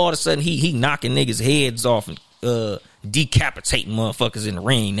 now all of a sudden he knocking niggas' heads off and decapitating motherfuckers in the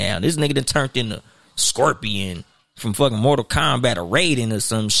ring now. This nigga done turned into Scorpion from fucking Mortal Kombat or Raiden or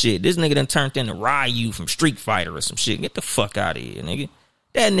some shit. This nigga done turned into Ryu from Street Fighter or some shit. Get the fuck out of here, nigga.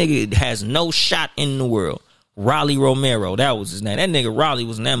 That nigga has no shot in the world. Rolly Romero, that was his name. That nigga Rolly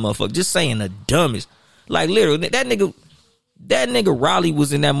was in that motherfucker just saying the dumbest. Like, literally, that nigga Rolly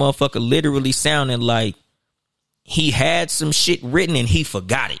was in that motherfucker literally sounding like he had some shit written and he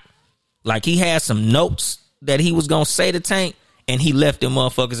forgot it. Like, he had some notes that he was gonna say to Tank and he left them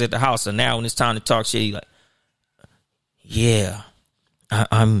motherfuckers at the house. So now when it's time to talk shit, he like, yeah,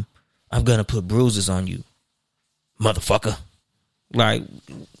 I'm gonna put bruises on you, motherfucker. Like,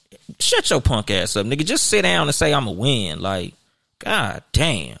 shut your punk ass up, nigga. Just sit down and say I'ma win. Like, god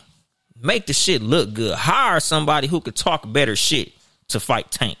damn. Make the shit look good. Hire somebody who could talk better shit to fight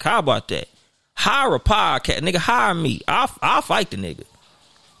Tank. How about that? Hire a podcast. Nigga, hire me. I'll fight the nigga.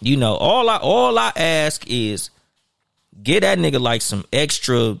 You know, all I ask is get that nigga like some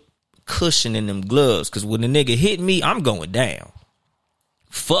extra cushion in them gloves. Cause when the nigga hit me, I'm going down.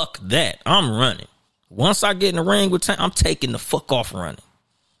 Fuck that. I'm running. Once I get in the ring with Tank, I'm taking the fuck off running.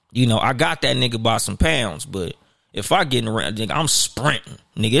 You know, I got that nigga by some pounds, but if I get in the ring, nigga, I'm sprinting.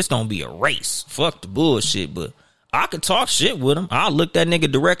 Nigga, it's gonna be a race. Fuck the bullshit, but I could talk shit with him. I'll look that nigga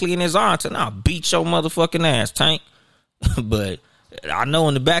directly in his eyes and I'll beat your motherfucking ass, Tank. But I know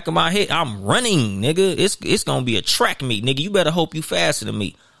in the back of my head, I'm running, nigga. It's gonna be a track meet, nigga. You better hope you faster than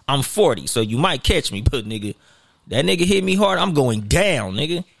me. I'm 40, so you might catch me, but nigga, that nigga hit me hard, I'm going down,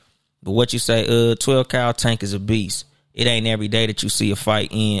 nigga. But what you say, 12 Cal Tank is a beast. It ain't every day that you see a fight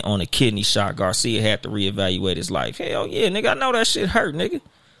in on a kidney shot. Garcia had to reevaluate his life. Hell yeah, nigga, I know that shit hurt, nigga.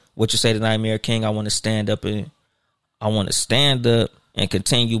 What you say to Nightmare King? I want to stand up and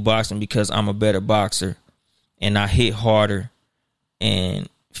continue boxing because I'm a better boxer and I hit harder and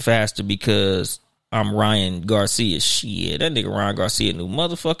faster because I'm Ryan Garcia. Shit, that nigga Ryan Garcia knew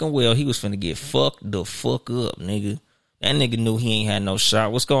motherfucking well he was finna get fucked the fuck up, nigga. That nigga knew he ain't had no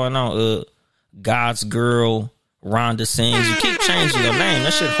shot. What's going on? God's girl, Rhonda Sings. You keep changing your name.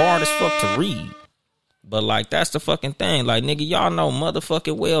 That shit hard as fuck to read. But like, that's the fucking thing. Like, nigga, y'all know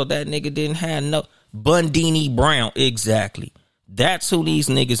motherfucking well that nigga didn't have no Bundini Brown. Exactly. That's who these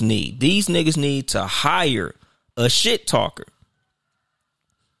niggas need. These niggas need to hire a shit talker.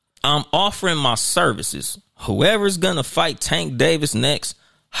 I'm offering my services. Whoever's gonna fight Tank Davis next,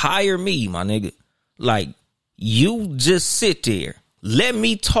 hire me, my nigga. Like, you just sit there. Let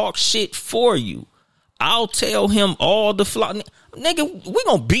me talk shit for you. I'll tell him all the flaw. Nigga, we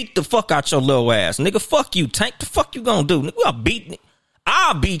gonna beat the fuck out your little ass. Nigga, fuck you, Tank. The fuck you gonna do? Nigga,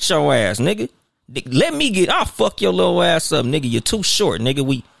 I'll beat your ass, nigga. I'll fuck your little ass up, nigga. You're too short,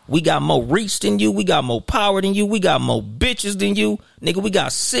 nigga. We got more reach than you. We got more power than you. We got more bitches than you. Nigga, we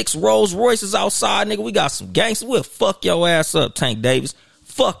got 6 Rolls Royces outside, nigga. We got some gangsters. We'll fuck your ass up, Tank Davis.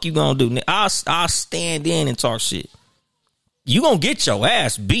 Fuck you gonna do, nigga. I'll stand in and talk shit. You gonna get your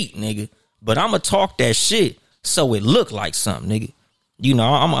ass beat, nigga. But I'ma talk that shit so it look like something, nigga. You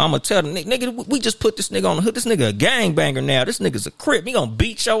know, I'ma tell the nigga, we just put this nigga on the hood. This nigga a gangbanger now. This nigga's a crip. He gonna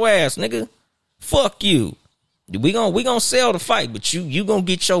beat your ass, nigga. Fuck you. We gonna sell the fight, but you gonna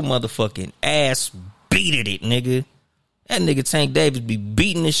get your motherfucking ass beat at it, nigga. That nigga Tank Davis be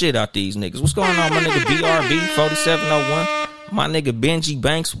beating the shit out these niggas. What's going on, my nigga BRB 4701? My nigga Benji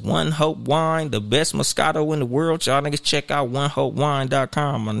Banks, One Hope Wine, the best Moscato in the world. Y'all niggas check out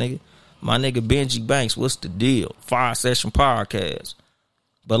onehopewine.com, my nigga. My nigga Benji Banks, what's the deal? 5 Session Podcast.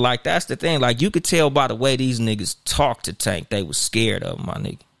 But like, that's the thing. Like, you could tell by the way these niggas talk to Tank, they was scared of him, my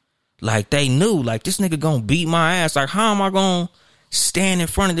nigga. Like, they knew, like, this nigga gonna beat my ass. Like, how am I gonna stand in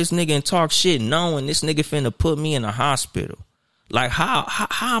front of this nigga and talk shit knowing this nigga finna put me in a hospital? Like, how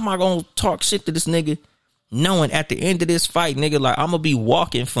am I gonna talk shit to this nigga knowing at the end of this fight, nigga, like, I'm gonna be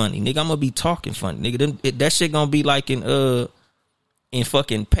walking funny, nigga, I'm gonna be talking funny, nigga. That shit gonna be like in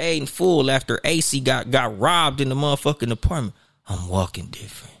fucking Paid in Full after AC got robbed in the motherfucking apartment. I'm walking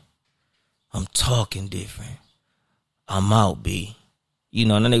different. I'm talking different. I'm out, B. You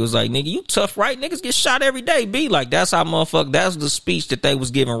know, and then they was like, nigga, you tough, right? Niggas get shot every day, B. Like, that's how motherfucker, that's the speech that they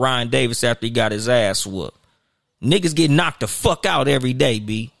was giving Ryan Davis after he got his ass whooped. Niggas get knocked the fuck out every day,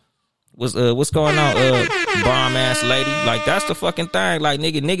 B. What's going on, bomb ass lady? Like, that's the fucking thing. Like,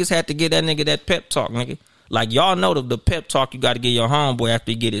 niggas had to get that nigga that pep talk, nigga. Like, y'all know the pep talk you got to get your homeboy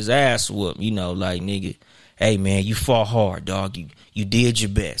after he get his ass whooped. You know, like, nigga, hey man, you fought hard, dog. You did your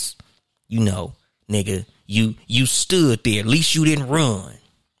best. You know, nigga, you stood there. At least you didn't run.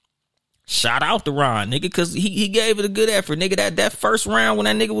 Shout out to Ron, nigga, because he gave it a good effort, nigga. That first round when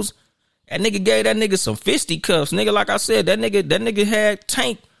that nigga gave that nigga some fisticuffs, nigga. Like I said, that nigga had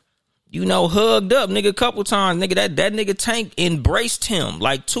Tank, you know, hugged up, nigga, a couple times, nigga. That nigga Tank embraced him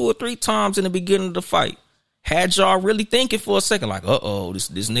like 2 or 3 times in the beginning of the fight. Had y'all really thinking for a second, like,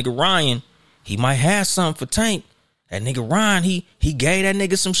 this nigga Ryan, he might have something for Tank. That nigga Ryan, he gave that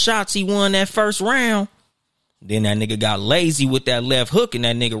nigga some shots. He won that first round. Then that nigga got lazy with that left hook, and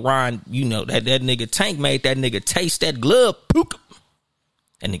that nigga Ryan, you know, that nigga Tank made that nigga taste that glove. Pook.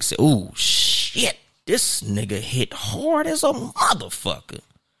 And nigga said, ooh, shit, this nigga hit hard as a motherfucker.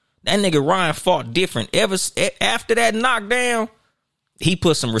 That nigga Ryan fought different. After that knockdown, he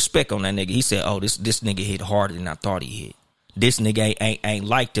put some respect on that nigga. He said, oh, this nigga hit harder than I thought he hit. This nigga ain't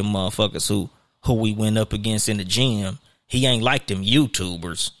like them motherfuckers who we went up against in the gym. He ain't like them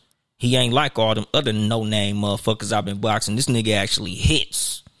YouTubers. He ain't like all them other no-name motherfuckers I've been boxing. This nigga actually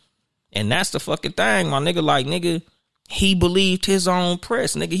hits. And that's the fucking thing, my nigga. Like, nigga, he believed his own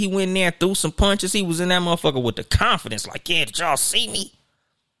press. Nigga, he went in there, threw some punches. He was in that motherfucker with the confidence. Like, yeah, did y'all see me?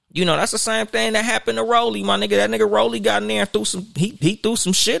 You know, that's the same thing that happened to Rolly, my nigga. That nigga Rolly got in there and threw some, he threw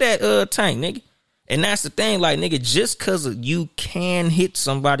some shit at Tank, nigga. And that's the thing, like, nigga, just because you can hit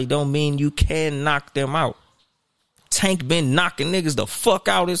somebody don't mean you can knock them out. Tank been knocking niggas the fuck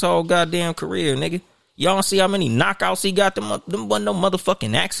out his whole goddamn career, nigga. Y'all don't see how many knockouts he got? Them wasn't no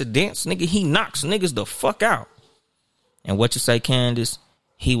motherfucking accidents, nigga. He knocks niggas the fuck out. And what you say, Candace?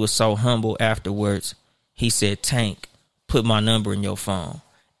 He was so humble afterwards. He said, Tank, put my number in your phone.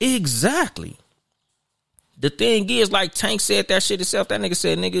 Exactly. The thing is, like Tank said that shit himself. That nigga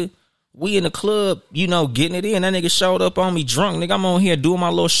said, nigga, we in the club, you know, getting it in. That nigga showed up on me drunk. Nigga, I'm on here doing my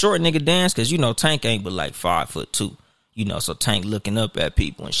little short nigga dance. Cause you know, Tank ain't but like 5'2". You know, so Tank looking up at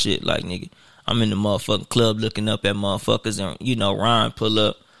people and shit. Like, nigga, I'm in the motherfucking club looking up at motherfuckers. And, you know, Ryan pull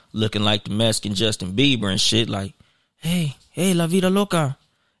up looking like the Mexican Justin Bieber and shit. Like, hey, La Vida Loca.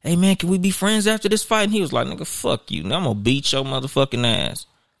 Hey, man, can we be friends after this fight? And he was like, nigga, fuck you. Now I'm gonna beat your motherfucking ass.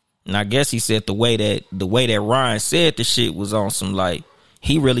 And I guess he said the way that Ryan said the shit was on some, like,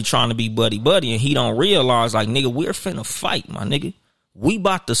 he really trying to be buddy, and he don't realize, like, nigga, we're finna fight, my nigga. We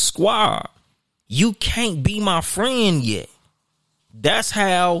about to squad. You can't be my friend yet. That's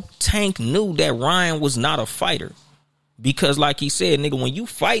how Tank knew that Ryan was not a fighter. Because like he said, nigga, when you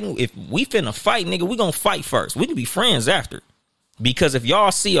fighting, if we finna fight, nigga, we gonna fight first. We can be friends after. Because if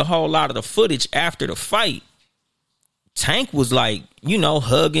y'all see a whole lot of the footage after the fight, Tank was like, you know,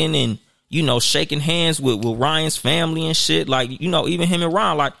 hugging and, you know, shaking hands with Ryan's family and shit. Like, you know, even him and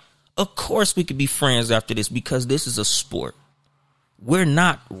Ryan, like, of course we could be friends after this because this is a sport. We're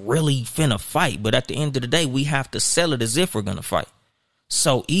not really finna fight, but at the end of the day, we have to sell it as if we're gonna fight.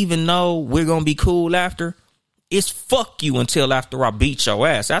 So even though we're gonna be cool after, it's fuck you until after I beat your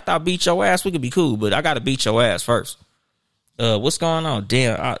ass. After I beat your ass, we could be cool, but I gotta beat your ass first. What's going on?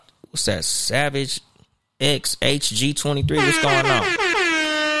 Damn, what's that? Savage X HG23. What's going on?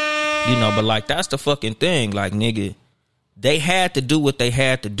 You know, but like that's the fucking thing. Like, nigga, they had to do what they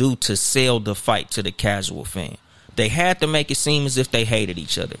had to do to sell the fight to the casual fan. They had to make it seem as if they hated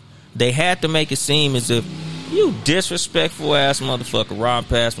each other. They had to make it seem as if you disrespectful ass motherfucker ride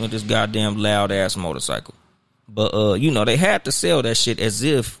past me with this goddamn loud ass motorcycle. But you know, they had to sell that shit as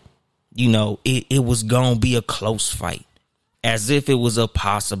if, you know, it was gonna be a close fight. As if it was a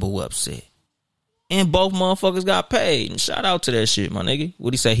possible upset. And both motherfuckers got paid. And shout out to that shit, my nigga.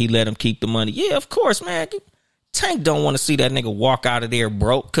 What'd he say? He let him keep the money. Yeah, of course, man. Tank don't want to see that nigga walk out of there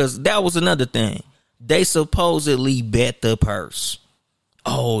broke. Cause that was another thing. They supposedly bet the purse.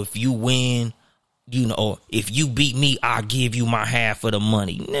 Oh, if you win, you know, if you beat me, I'll give you my half of the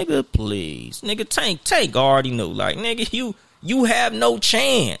money. Nigga, please. Nigga, Tank already knew. Like, nigga, you have no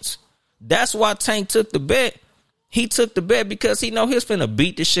chance. That's why Tank took the bet. He took the bet because he know he's finna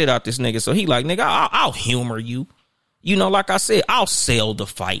beat the shit out this nigga. So he like, nigga, I'll humor you. You know, like I said, I'll sell the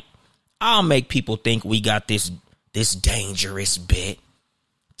fight. I'll make people think we got this dangerous bet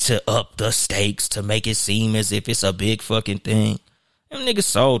to up the stakes, to make it seem as if it's a big fucking thing. Them niggas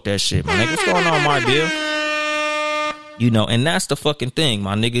sold that shit, my nigga. What's going on, my deal? You know, and that's the fucking thing,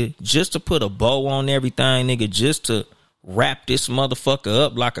 my nigga. Just to put a bow on everything, nigga, just to wrap this motherfucker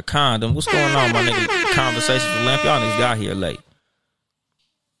up like a condom. What's going on, my nigga? Conversations with Lamp. Y'all niggas got here late.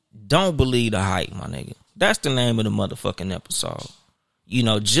 Don't believe the hype, my nigga. That's the name of the motherfucking episode. You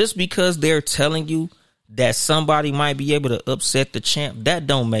know, just because they're telling you that somebody might be able to upset the champ, that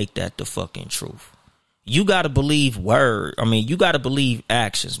don't make that the fucking truth. You gotta believe you gotta believe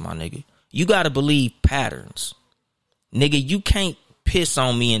actions, my nigga. You gotta believe patterns. Nigga, you can't piss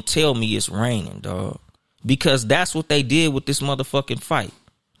on me and tell me it's raining, dog. Because that's what they did with this motherfucking fight.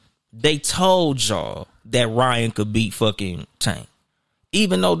 They told y'all that Ryan could beat fucking Tank.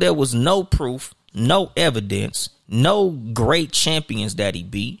 Even though there was no proof, no evidence, no great champions that he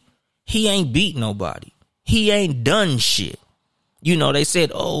beat. He ain't beat nobody. He ain't done shit. You know, they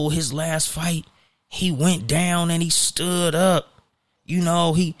said, oh, his last fight, he went down and he stood up. You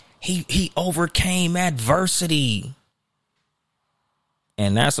know, he overcame adversity.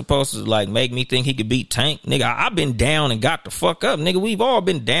 And that's supposed to like make me think he could beat Tank. Nigga, I've been down and got the fuck up. Nigga, we've all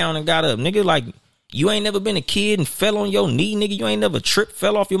been down and got up. Nigga, like, you ain't never been a kid and fell on your knee. Nigga, you ain't never tripped,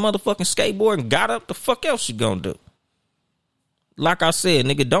 fell off your motherfucking skateboard and got up. The fuck else you gonna do? Like I said,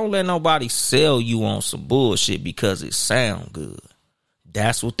 nigga, don't let nobody sell you on some bullshit because it sound good.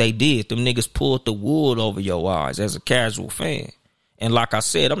 That's what they did. Them niggas pulled the wool over your eyes as a casual fan. And like I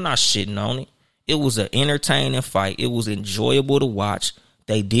said, I'm not shitting on it. It was an entertaining fight. It was enjoyable to watch.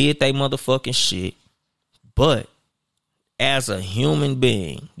 They did they motherfucking shit. But as a human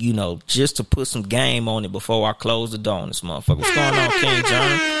being, you know, just to put some game on it before I close the door on this motherfucker. What's going on, King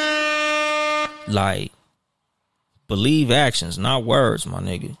John? Like, believe actions, not words, my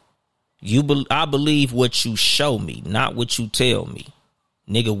nigga. I believe what you show me, not what you tell me.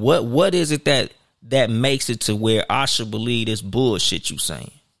 Nigga, what is it that makes it to where I should believe this bullshit you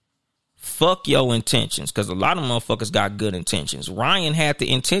saying? Fuck your intentions, because a lot of motherfuckers got good intentions. Ryan had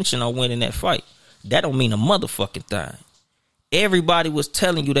the intention of winning that fight. That don't mean a motherfucking thing. Everybody was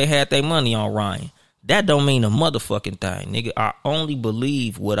telling you they had their money on Ryan. That don't mean a motherfucking thing, nigga. I only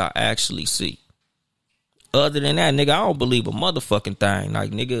believe what I actually see. Other than that, nigga, I don't believe a motherfucking thing.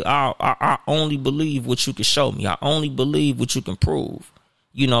 Like, nigga, I only believe what you can show me. I only believe what you can prove.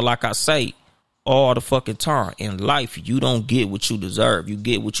 You know, like I say all the fucking time, in life, you don't get what you deserve. You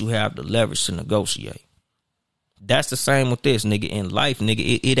get what you have the leverage to negotiate. That's the same with this, nigga. In life,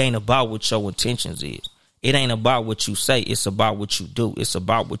 nigga, it ain't about what your intentions is. It ain't about what you say. It's about what you do. It's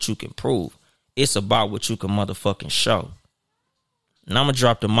about what you can prove. It's about what you can motherfucking show. And I'm gonna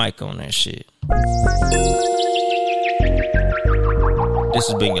drop the mic on that shit. This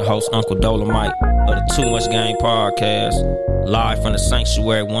has been your host, Uncle Dolomite, of the Too Much Game Podcast, live from the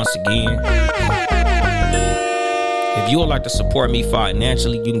sanctuary once again. If you would like to support me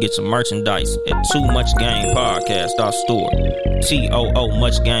financially, you can get some merchandise at Too Much Game Podcast.store. TOO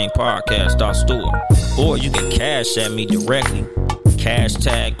Much Game Podcast.store. Or you can cash at me directly. Cash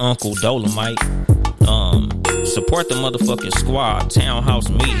tag Uncle Dolomite. Support the motherfucking squad, Townhouse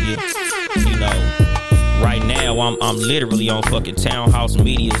Media. You know, Right now, I'm literally on fucking Townhouse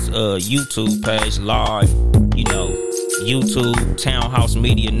Media's YouTube page live. You know, YouTube Townhouse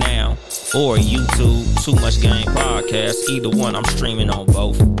Media now, or YouTube Too Much Game Podcast. Either one, I'm streaming on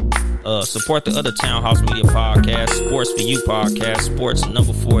both. Support the other Townhouse Media podcast, Sports for You podcast, Sports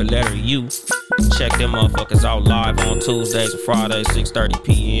number 4 letter U. Check them motherfuckers out live on Tuesdays and Fridays, 6:30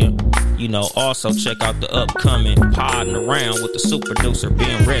 p.m. You know, also check out the upcoming Podding Around with the super producer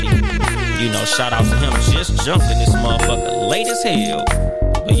being ready. You know, shout out to him. Just jumped in this motherfucker late as hell.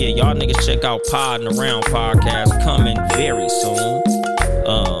 But yeah, y'all niggas check out Podding Around podcast coming very soon.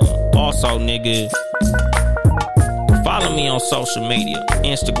 Also, nigga, follow me on social media.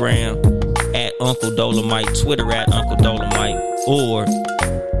 Instagram at Uncle Dolomite, Twitter at Uncle Dolomite, or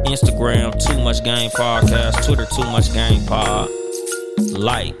Instagram Too Much Game Podcast, Twitter Too Much Game Pod.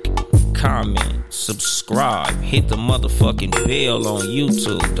 Like, comment, subscribe, hit the motherfucking bell on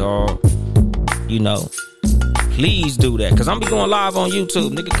YouTube, dog. You know, please do that, cause I'm be going live on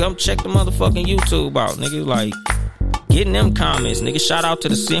YouTube, nigga. Come check the motherfucking YouTube out, nigga. Like, getting them comments, nigga. Shout out to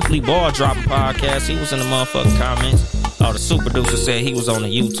the Simply Ball Dropping podcast. He was in the motherfucking comments. Oh, the super producer said he was on the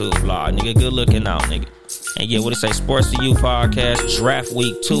YouTube live, nigga. Good looking out, nigga. And yeah, what it say? Sports to You podcast, Draft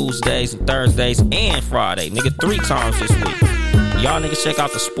Week, Tuesdays and Thursdays and Friday, nigga. 3 times this week. Y'all niggas check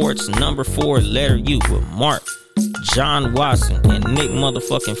out the Sports number 4 letter U with Mark, John Watson, and Nick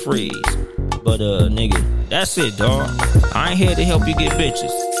motherfucking Freeze. But nigga, that's it, dog. I ain't here to help you get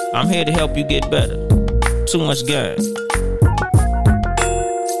bitches. I'm here to help you get better. Too much game.